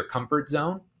to leave their comfort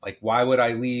zone. Like, why would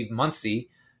I leave Muncie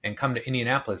and come to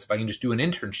Indianapolis if I can just do an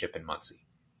internship in Muncie?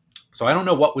 So I don't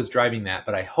know what was driving that,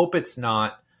 but I hope it's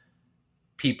not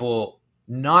people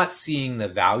not seeing the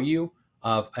value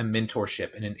of a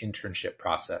mentorship and an internship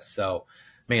process. So,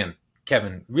 man,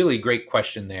 Kevin, really great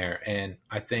question there. And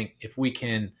I think if we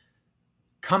can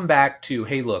come back to,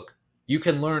 hey, look, You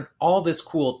can learn all this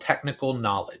cool technical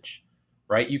knowledge,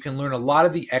 right? You can learn a lot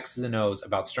of the X's and O's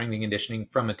about strength and conditioning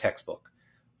from a textbook,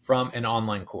 from an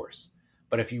online course.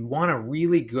 But if you want to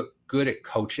really good at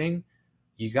coaching,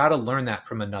 you got to learn that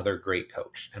from another great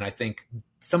coach. And I think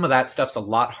some of that stuff's a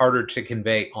lot harder to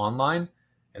convey online.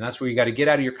 And that's where you got to get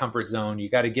out of your comfort zone. You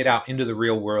got to get out into the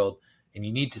real world, and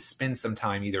you need to spend some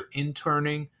time either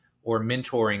interning or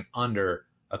mentoring under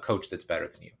a coach that's better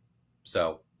than you.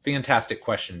 So fantastic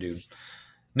question, dude.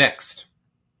 Next,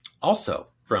 also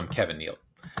from Kevin Neal.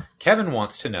 Kevin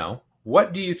wants to know,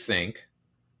 what do you think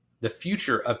the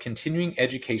future of continuing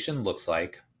education looks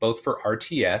like, both for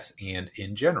RTS and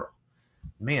in general?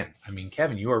 Man, I mean,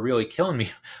 Kevin, you are really killing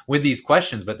me with these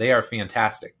questions, but they are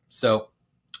fantastic. So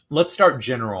let's start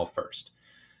general first,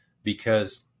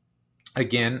 because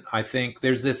again, I think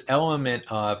there's this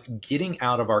element of getting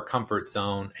out of our comfort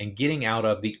zone and getting out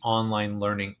of the online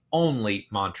learning only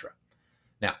mantra.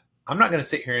 Now, I'm not going to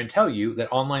sit here and tell you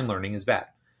that online learning is bad.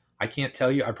 I can't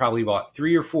tell you. I probably bought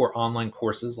 3 or 4 online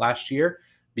courses last year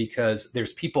because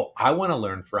there's people I want to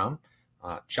learn from.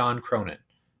 John Cronin,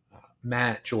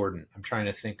 Matt Jordan. I'm trying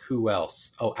to think who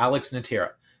else. Oh, Alex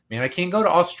Natera. Man, I can't go to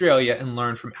Australia and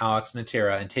learn from Alex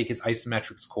Natera and take his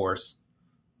isometrics course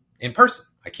in person.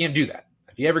 I can't do that.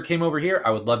 If he ever came over here,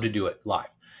 I would love to do it live.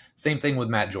 Same thing with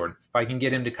Matt Jordan. If I can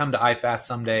get him to come to IFAST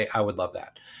someday, I would love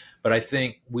that. But I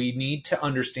think we need to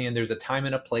understand there's a time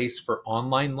and a place for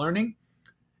online learning,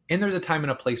 and there's a time and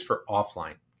a place for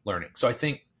offline learning. So I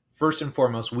think first and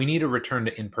foremost, we need to return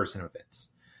to in-person events.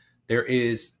 There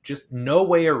is just no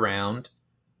way around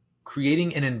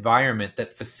creating an environment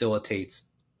that facilitates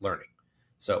learning.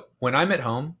 So when I'm at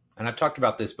home, and I've talked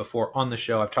about this before on the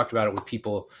show, I've talked about it with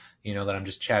people, that I'm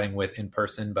just chatting with in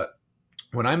person, but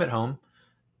when I'm at home,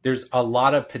 there's a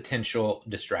lot of potential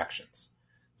distractions.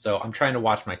 So I'm trying to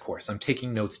watch my course. I'm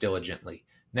taking notes diligently.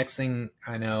 Next thing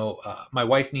I know, my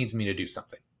wife needs me to do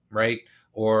something, right?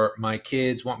 Or my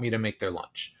kids want me to make their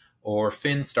lunch, or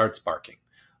Finn starts barking,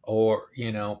 or,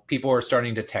 people are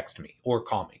starting to text me or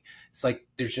call me. It's like,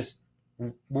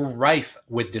 we're rife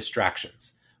with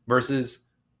distractions versus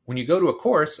when you go to a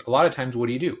course, a lot of times, what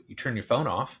do? You turn your phone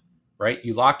off, right?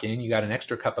 You lock in, you got an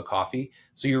extra cup of coffee.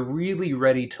 So you're really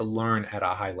ready to learn at a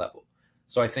high level.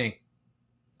 So I think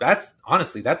that's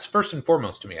first and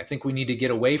foremost to me. I think we need to get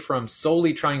away from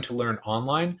solely trying to learn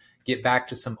online, get back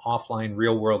to some offline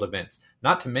real world events,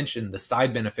 not to mention the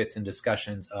side benefits and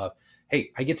discussions of,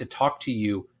 hey, I get to talk to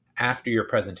you after your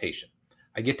presentation.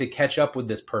 I get to catch up with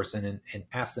this person and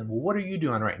ask them, well, what are you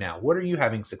doing right now? What are you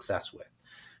having success with?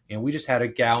 We just had a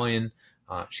gal in,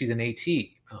 she's an AT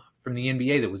from the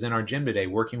NBA that was in our gym today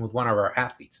working with one of our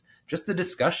athletes. Just the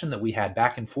discussion that we had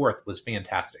back and forth was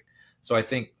fantastic. So I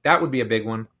think that would be a big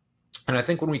one. And I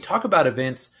think when we talk about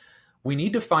events, we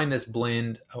need to find this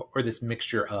blend or this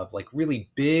mixture of like really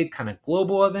big kind of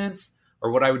global events, or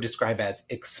what I would describe as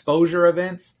exposure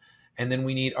events. And then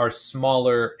we need our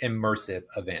smaller immersive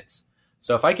events.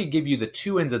 So if I could give you the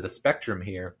 2 ends of the spectrum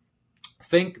here,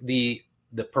 think the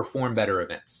perform better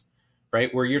events,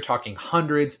 right? Where you're talking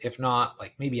hundreds, if not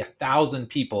like maybe 1,000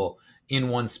 people in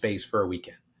one space for a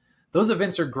weekend. Those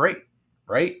events are great,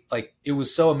 right? Like it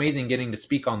was so amazing getting to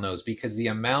speak on those because the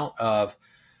amount of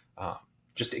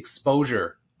just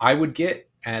exposure I would get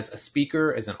as a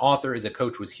speaker, as an author, as a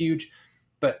coach was huge.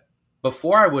 But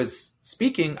before I was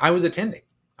speaking, I was attending.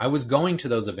 I was going to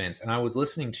those events and I was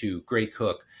listening to Gray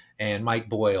Cook and Mike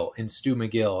Boyle and Stu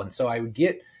McGill. And so I would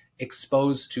get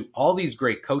exposed to all these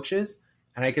great coaches,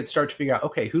 and I could start to figure out,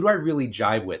 okay, who do I really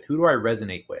jive with? Who do I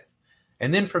resonate with?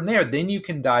 And then from there, then you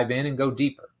can dive in and go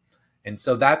deeper. And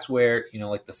so that's where,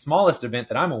 like the smallest event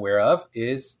that I'm aware of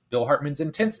is Bill Hartman's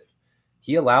Intensive.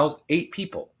 He allows 8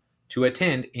 people to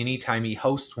attend anytime he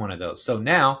hosts one of those. So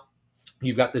now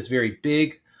you've got this very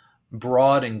big,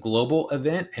 broad, and global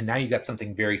event, and now you've got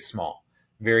something very small,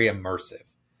 very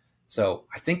immersive. So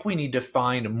I think we need to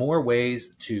find more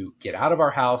ways to get out of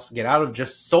our house, get out of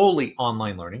just solely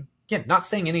online learning. Again, not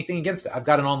saying anything against it. I've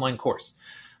got an online course,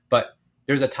 but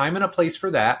there's a time and a place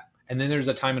for that. And then there's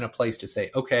a time and a place to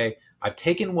say, okay, I've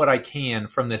taken what I can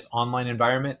from this online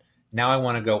environment. Now I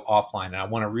want to go offline and I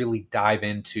want to really dive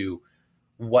into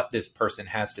what this person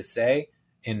has to say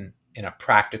in a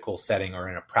practical setting or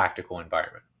in a practical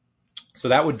environment. So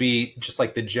that would be just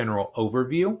like the general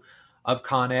overview of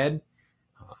Con Ed.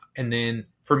 And then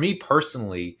for me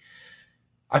personally,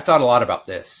 I've thought a lot about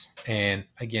this. And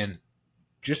again,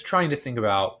 just trying to think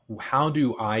about how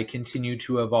do I continue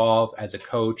to evolve as a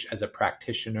coach, as a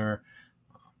practitioner?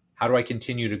 How do I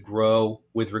continue to grow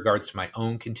with regards to my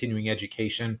own continuing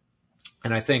education?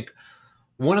 And I think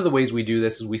one of the ways we do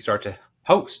this is we start to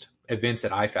host events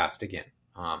at IFAST again.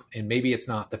 And maybe it's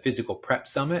not the physical prep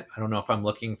summit. I don't know if I'm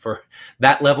looking for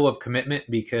that level of commitment,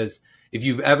 because if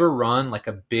you've ever run like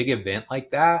a big event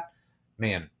like that,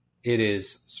 man, it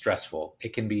is stressful.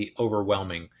 It can be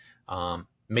overwhelming,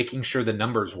 making sure the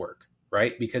numbers work,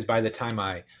 right? Because by the time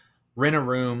I rent a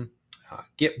room,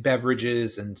 get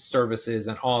beverages and services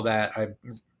and all that, I,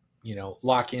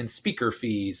 lock in speaker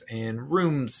fees and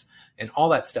rooms and all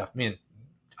that stuff. Man,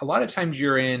 a lot of times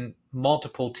you're in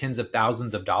multiple tens of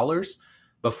thousands of dollars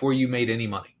before you made any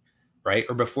money, right?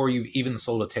 Or before you've even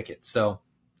sold a ticket. So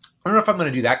I don't know if I'm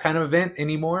going to do that kind of event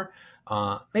anymore.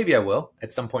 Maybe I will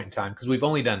at some point in time, because we've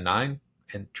only done 9.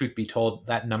 And truth be told,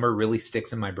 that number really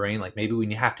sticks in my brain. Like maybe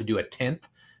we have to do a 10th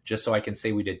just so I can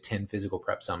say we did 10 physical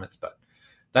prep summits, but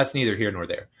that's neither here nor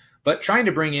there. But trying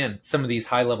to bring in some of these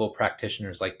high level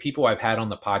practitioners, like people I've had on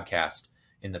the podcast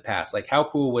in the past. Like how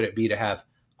cool would it be to have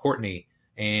Courtney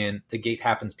and the Gate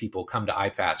Happens people come to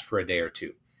iFast for a day or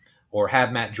two, or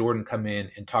have Matt Jordan come in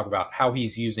and talk about how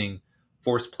he's using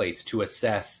force plates to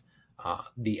assess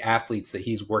the athletes that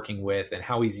he's working with, and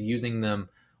how he's using them,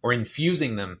 or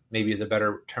infusing them, maybe is a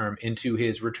better term, into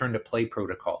his return to play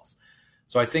protocols.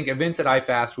 So I think events at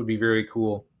iFast would be very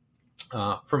cool.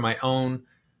 For my own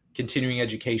continuing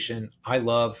education, I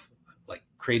love like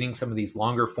creating some of these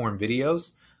longer form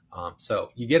videos.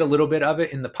 So you get a little bit of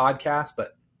it in the podcast,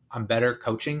 but I'm better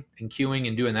coaching and cueing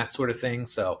and doing that sort of thing.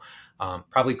 So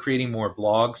probably creating more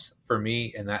vlogs for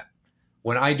me. And that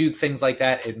when I do things like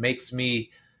that, it makes me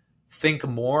think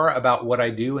more about what I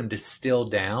do and distill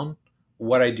down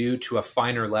what I do to a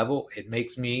finer level. It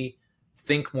makes me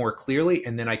think more clearly,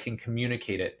 and then I can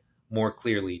communicate it more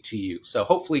clearly to you. So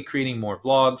hopefully creating more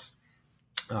vlogs.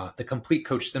 The complete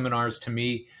coach seminars to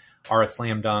me are a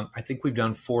slam dunk. I think we've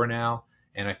done 4 now,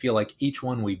 and I feel like each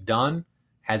one we've done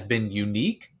has been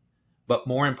unique, but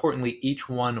more importantly, each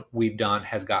one we've done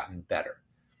has gotten better.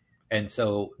 And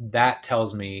so that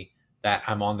tells me that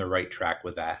I'm on the right track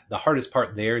with that. The hardest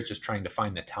part there is just trying to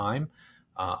find the time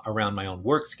around my own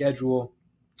work schedule.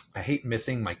 I hate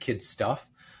missing my kids' stuff,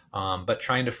 but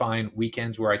trying to find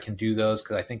weekends where I can do those,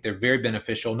 because I think they're very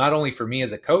beneficial, not only for me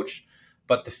as a coach,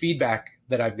 but the feedback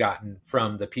that I've gotten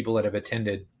from the people that have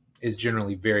attended is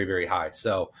generally very, very high.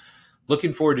 So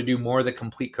looking forward to do more of the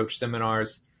complete coach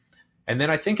seminars. And then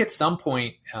I think at some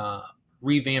point,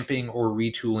 revamping or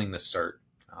retooling the CERT.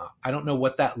 I don't know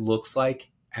what that looks like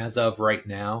as of right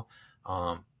now,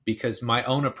 because my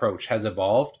own approach has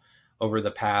evolved over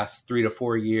the past 3 to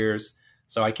 4 years.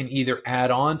 So I can either add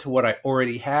on to what I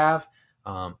already have,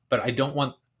 but I don't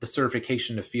want the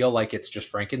certification to feel like it's just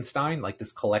Frankenstein, like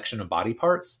this collection of body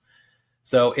parts.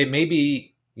 So it may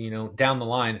be, down the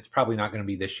line, it's probably not going to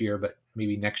be this year, but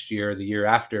maybe next year, the year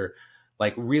after,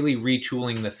 like really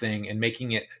retooling the thing and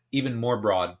making it even more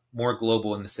broad, more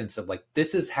global, in the sense of like,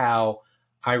 this is how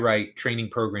I write training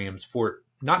programs for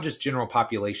not just general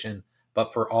population,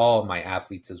 but for all of my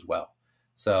athletes as well.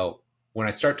 So when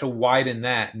I start to widen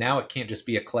that, now it can't just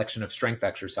be a collection of strength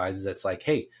exercises. It's like,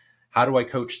 hey, how do I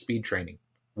coach speed training?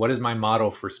 What is my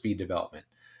model for speed development?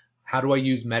 How do I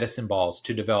use medicine balls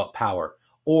to develop power?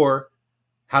 Or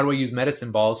how do I use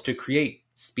medicine balls to create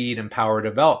speed and power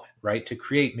development, right? To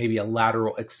create maybe a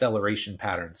lateral acceleration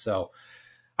pattern. So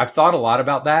I've thought a lot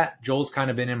about that. Joel's kind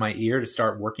of been in my ear to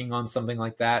start working on something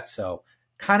like that. So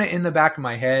kind of in the back of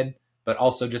my head, but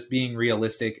also just being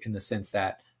realistic in the sense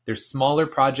that there's smaller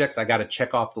projects I got to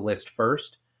check off the list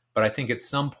first. But I think at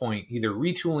some point, either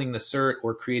retooling the CERT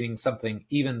or creating something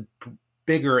even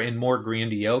bigger and more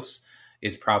grandiose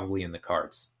is probably in the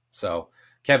cards. So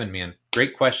Kevin, man,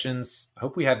 great questions. I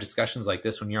hope we have discussions like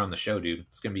this when you're on the show, dude.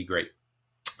 It's going to be great.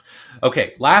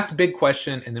 Okay, last big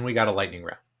question, and then we got a lightning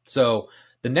round. So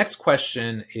the next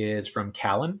question is from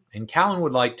Callan, and Callan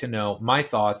would like to know my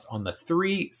thoughts on the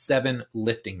 3-7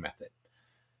 lifting method.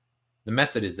 The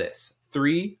method is this: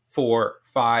 3, 4,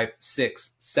 5,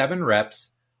 6, 7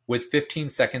 reps with 15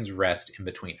 seconds rest in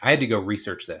between. I had to go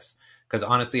research this because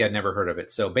honestly, I'd never heard of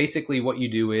it. So basically what you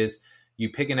do is you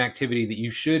pick an activity that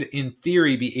you should, in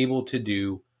theory, be able to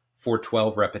do for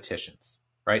 12 repetitions,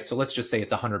 right? So let's just say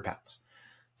it's 100 pounds.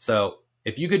 So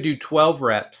if you could do 12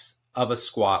 reps of a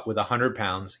squat with 100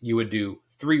 pounds, you would do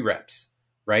 3 reps,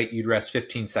 right? You'd rest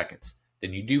 15 seconds.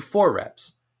 Then you do 4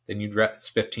 reps. Then you'd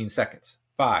rest 15 seconds.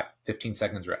 5, 15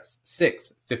 seconds rest.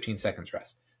 6, 15 seconds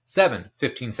rest. 7,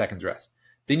 15 seconds rest.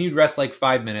 Then you'd rest like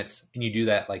 5 minutes, and you do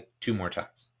that like 2 more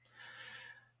times.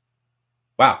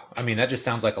 Wow. I mean, that just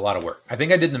sounds like a lot of work. I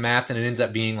think I did the math, and it ends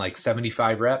up being like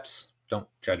 75 reps. Don't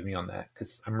judge me on that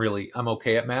because I'm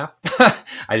okay at math.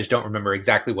 I just don't remember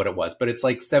exactly what it was, but it's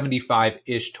like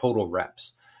 75-ish total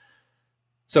reps.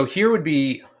 So here would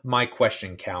be my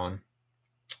question, Callan.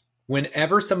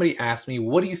 whenever somebody asks me,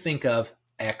 what do you think of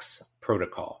X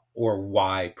protocol or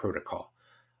Y protocol?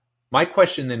 My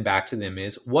question then back to them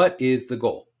is, what is the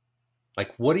goal?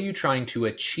 Like, what are you trying to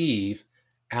achieve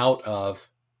out of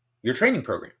your training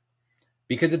program?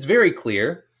 Because it's very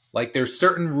clear, like there's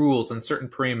certain rules and certain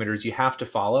parameters you have to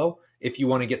follow if you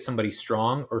want to get somebody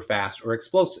strong or fast or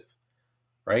explosive,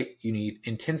 right? You need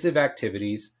intensive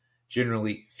activities,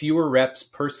 generally fewer reps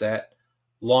per set,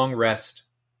 long rest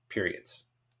periods,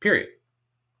 period.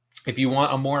 If you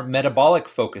want a more metabolic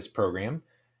focused program,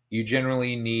 you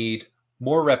generally need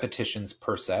more repetitions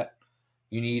per set.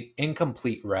 You need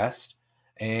incomplete rest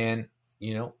and,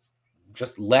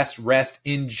 just less rest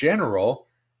in general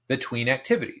between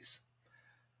activities.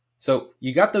 So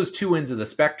you got those two ends of the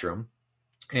spectrum,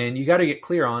 and you got to get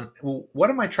clear on, well, what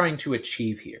am I trying to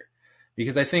achieve here?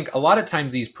 Because I think a lot of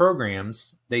times these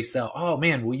programs, they sell, oh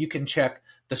man, well, you can check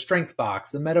the strength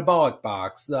box, the metabolic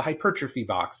box, the hypertrophy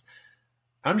box.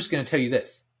 I'm just going to tell you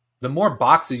this. The more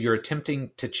boxes you're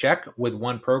attempting to check with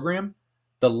one program,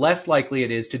 the less likely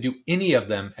it is to do any of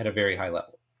them at a very high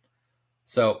level.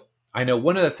 So I know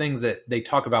one of the things that they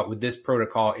talk about with this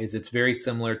protocol is it's very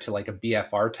similar to like a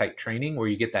BFR type training where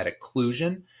you get that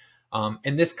occlusion.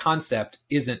 And this concept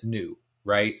isn't new,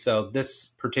 right? So this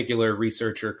particular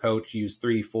researcher coach used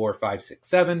 3, 4, 5, 6,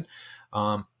 7.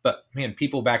 But man,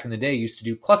 people back in the day used to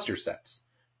do cluster sets,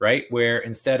 right? Where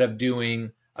instead of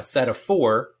doing a set of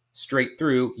 4 straight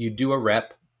through, you do a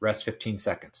rep, rest 15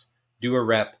 seconds. Do a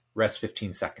rep, rest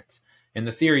 15 seconds. And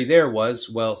the theory there was,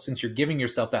 well, since you're giving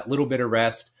yourself that little bit of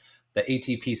rest, the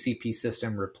ATP-CP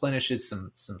system replenishes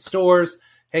some stores.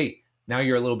 Hey, now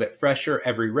you're a little bit fresher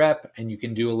every rep and you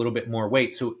can do a little bit more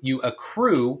weight. So you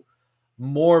accrue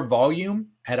more volume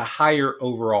at a higher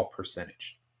overall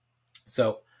percentage.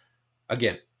 So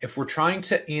again, if we're trying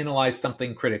to analyze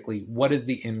something critically, what is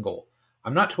the end goal?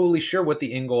 I'm not totally sure what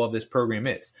the end goal of this program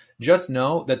is. Just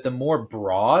know that the more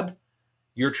broad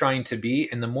you're trying to be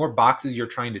and the more boxes you're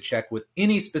trying to check with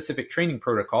any specific training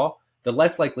protocol, the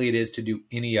less likely it is to do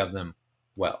any of them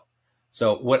well.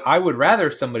 So what I would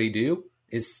rather somebody do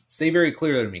is say very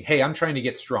clearly to me, hey, I'm trying to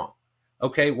get strong.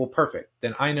 Okay, well, perfect.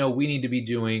 Then I know we need to be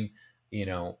doing,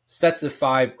 sets of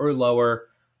 5 or lower,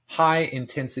 high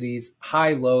intensities,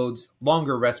 high loads,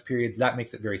 longer rest periods. That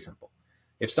makes it very simple.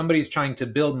 If somebody's trying to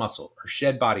build muscle or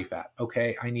shed body fat,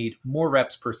 okay, I need more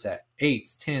reps per set,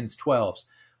 8s, 10s, 12s.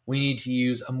 We need to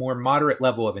use a more moderate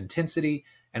level of intensity,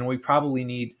 and we probably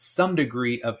need some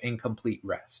degree of incomplete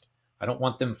rest. I don't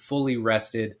want them fully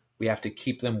rested. We have to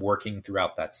keep them working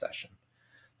throughout that session.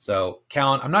 So,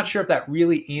 Callan, I'm not sure if that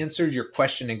really answers your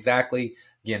question exactly.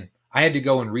 Again, I had to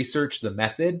go and research the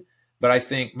method, but I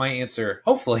think my answer,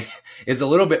 hopefully, is a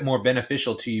little bit more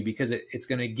beneficial to you because it's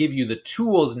going to give you the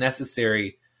tools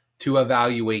necessary to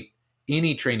evaluate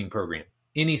any training program,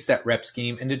 any set rep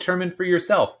scheme, and determine for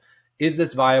yourself, is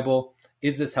this viable?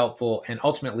 Is this helpful? And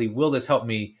ultimately, will this help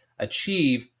me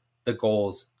achieve the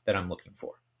goals that I'm looking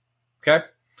for?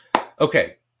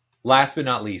 Okay. Last but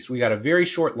not least, we got a very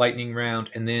short lightning round,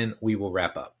 and then we will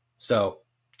wrap up. So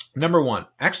number 1,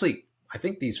 actually, I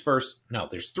think there's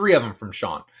 3 of them from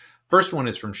Sean. First one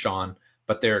is from Sean,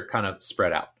 but they're kind of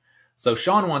spread out. So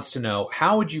Sean wants to know,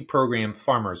 how would you program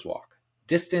Farmer's Walk?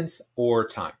 Distance or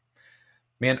time?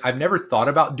 Man, I've never thought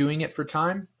about doing it for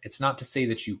time. It's not to say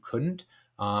that you couldn't,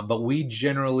 but we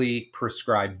generally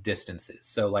prescribe distances.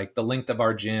 So like the length of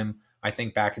our gym, I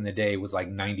think back in the day was like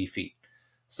 90 feet.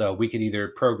 So we could either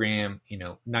program,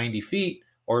 90 feet,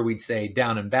 or we'd say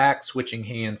down and back, switching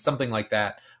hands, something like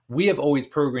that. We have always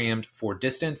programmed for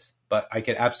distance, but I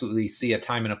could absolutely see a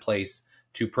time and a place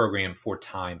to program for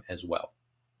time as well.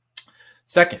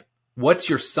 Second, what's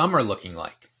your summer looking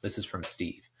like? This is from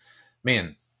Steve.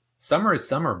 Man, summer is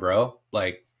summer, bro.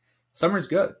 Like, summer's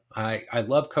good. I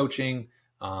love coaching.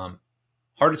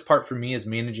 Hardest part for me is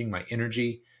managing my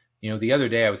energy. The other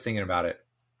day I was thinking about it.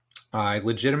 I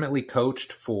legitimately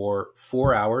coached for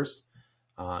 4 hours,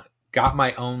 got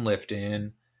my own lift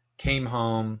in, came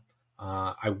home.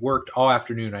 I worked all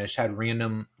afternoon. I just had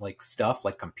random stuff,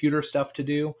 like computer stuff to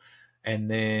do.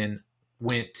 And then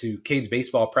went to Cade's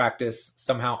baseball practice.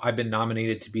 Somehow I've been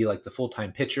nominated to be like the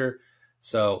full-time pitcher.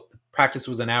 So the practice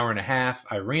was an hour and a half.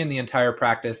 I ran the entire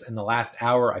practice. And the last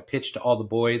hour I pitched to all the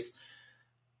boys,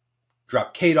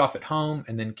 dropped Cade off at home.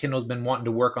 And then Kendall's been wanting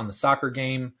to work on the soccer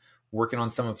game, working on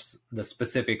some of the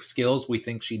specific skills we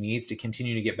think she needs to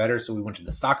continue to get better. So we went to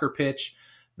the soccer pitch,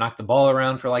 knocked the ball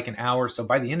around for like an hour. So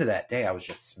by the end of that day, I was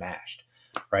just smashed,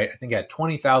 right? I think I had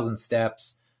 20,000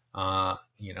 steps. I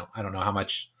don't know how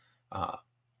much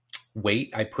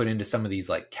weight I put into some of these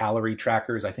like calorie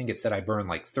trackers. I think it said I burned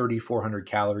like 3,400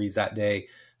 calories that day.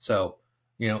 So,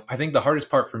 I think the hardest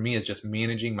part for me is just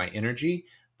managing my energy.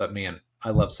 But man,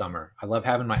 I love summer. I love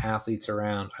having my athletes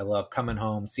around. I love coming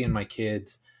home, seeing my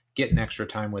kids, getting extra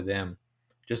time with them.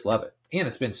 Just love it. And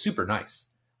it's been super nice.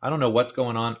 I don't know what's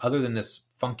going on other than this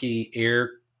funky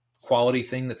air quality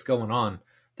thing that's going on.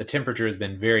 The temperature has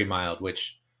been very mild,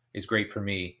 which is great for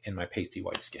me and my pasty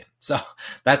white skin. So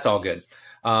that's all good.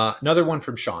 Another one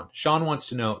from Sean. Sean wants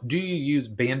to know, do you use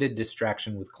banded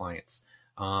distraction with clients?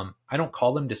 I don't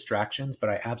call them distractions, but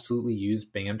I absolutely use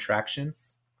band traction.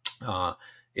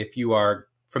 If you are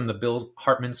from the Bill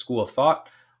Hartman School of Thought,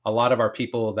 a lot of our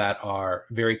people that are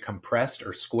very compressed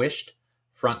or squished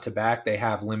front to back, they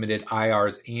have limited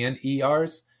IRs and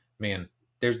ERs. Man,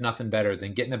 there's nothing better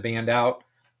than getting a band out,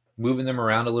 moving them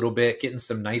around a little bit, getting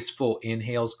some nice full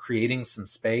inhales, creating some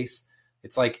space.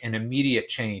 It's like an immediate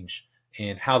change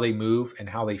in how they move and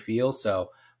how they feel.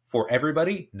 So for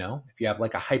everybody, no. If you have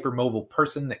like a hypermobile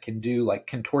person that can do like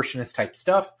contortionist type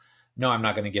stuff, no, I'm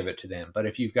not going to give it to them. But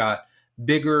if you've got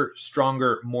bigger,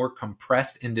 stronger, more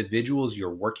compressed individuals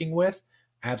you're working with,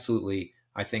 absolutely,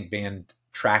 I think band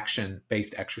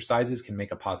traction-based exercises can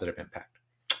make a positive impact.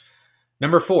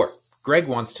 Number 4, Greg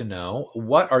wants to know,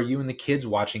 what are you and the kids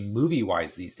watching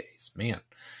movie-wise these days? Man,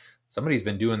 somebody's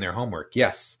been doing their homework.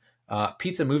 Yes,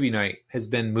 pizza movie night has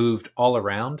been moved all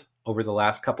around over the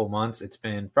last couple months. It's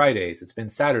been Fridays, it's been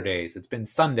Saturdays, it's been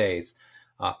Sundays.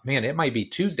 Man, it might be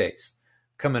Tuesdays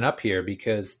coming up here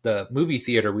because the movie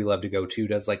theater we love to go to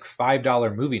does like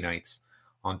 $5 movie nights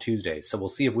on Tuesdays. So we'll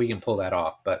see if we can pull that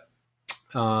off. But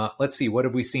let's see, what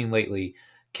have we seen lately?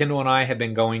 Kendall and I have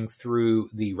been going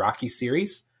through the Rocky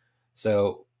series.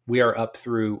 So we are up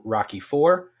through Rocky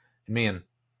 4. And man,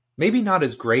 maybe not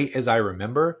as great as I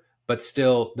remember, but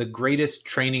still the greatest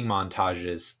training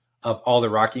montages of all the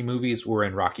Rocky movies were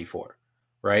in Rocky 4,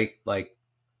 right? Like,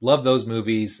 love those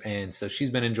movies. And so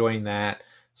she's been enjoying that.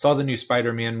 Saw the new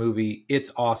Spider-Man movie.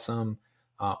 It's awesome.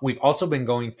 We've also been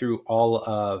going through all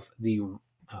of the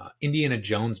Indiana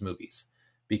Jones movies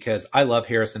because I love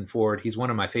Harrison Ford. He's one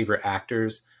of my favorite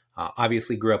actors.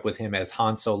 Obviously grew up with him as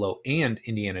Han Solo and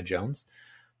Indiana Jones.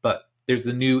 But there's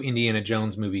the new Indiana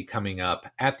Jones movie coming up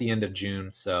at the end of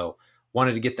June. So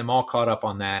wanted to get them all caught up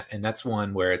on that. And that's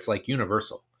one where it's like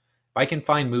universal. If I can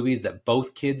find movies that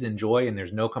both kids enjoy and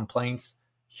there's no complaints,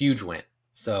 huge win.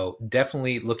 So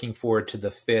definitely looking forward to the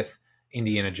 5th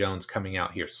Indiana Jones coming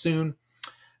out here soon.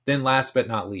 Then last but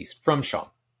not least, from Sean.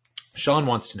 Sean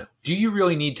wants to know, do you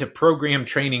really need to program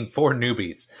training for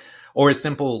newbies? Or is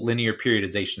simple linear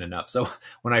periodization enough? So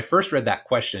when I first read that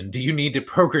question, do you need to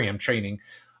program training?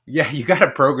 Yeah, you got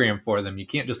to program for them. You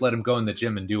can't just let them go in the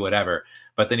gym and do whatever.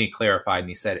 But then he clarified and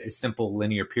he said, is simple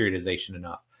linear periodization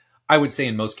enough? I would say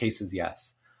in most cases,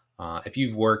 yes. If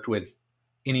you've worked with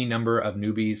any number of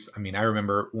newbies, I mean, I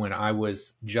remember when I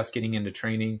was just getting into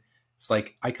training, it's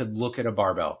like I could look at a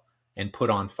barbell and put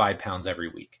on 5 pounds every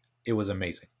week. It was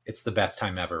amazing. It's the best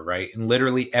time ever, right? And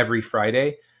literally every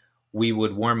Friday, we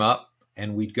would warm up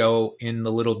and we'd go in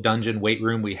the little dungeon weight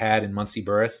room we had in Muncie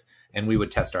Burris and we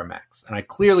would test our max. And I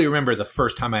clearly remember the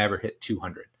first time I ever hit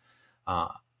 200.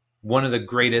 One of the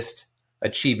greatest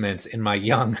achievements in my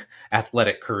young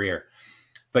athletic career.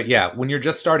 But yeah, when you're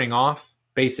just starting off,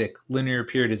 basic linear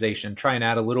periodization, try and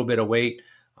add a little bit of weight.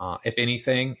 If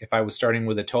anything, if I was starting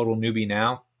with a total newbie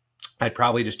now, I'd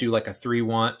probably just do like a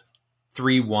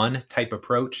 3-1 type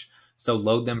approach. So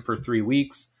load them for 3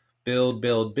 weeks, build,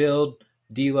 deload,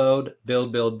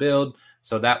 build.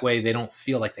 So that way they don't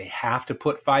feel like they have to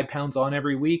put 5 pounds on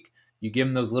every week. You give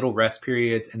them those little rest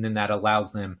periods and then that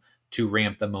allows them to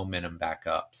ramp the momentum back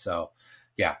up. So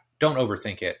yeah, don't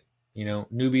overthink it. You know,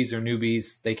 newbies are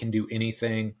newbies. They can do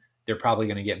anything. They're probably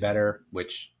going to get better,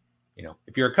 which, you know,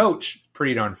 if you're a coach,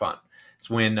 pretty darn fun. It's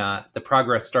when the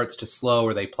progress starts to slow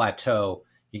or they plateau,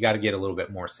 you got to get a little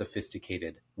bit more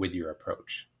sophisticated with your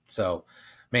approach. So,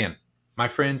 man, my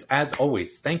friends, as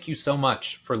always, thank you so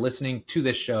much for listening to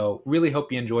this show. Really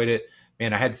hope you enjoyed it.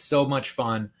 Man, I had so much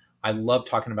fun. I love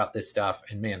talking about this stuff.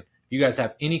 And man, if you guys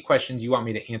have any questions you want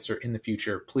me to answer in the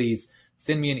future, please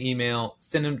send me an email,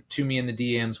 send them to me in the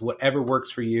DMs, whatever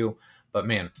works for you. But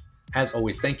man, as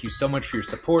always, thank you so much for your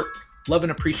support. Love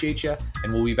and appreciate you.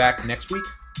 And we'll be back next week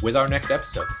with our next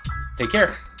episode. Take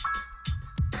care.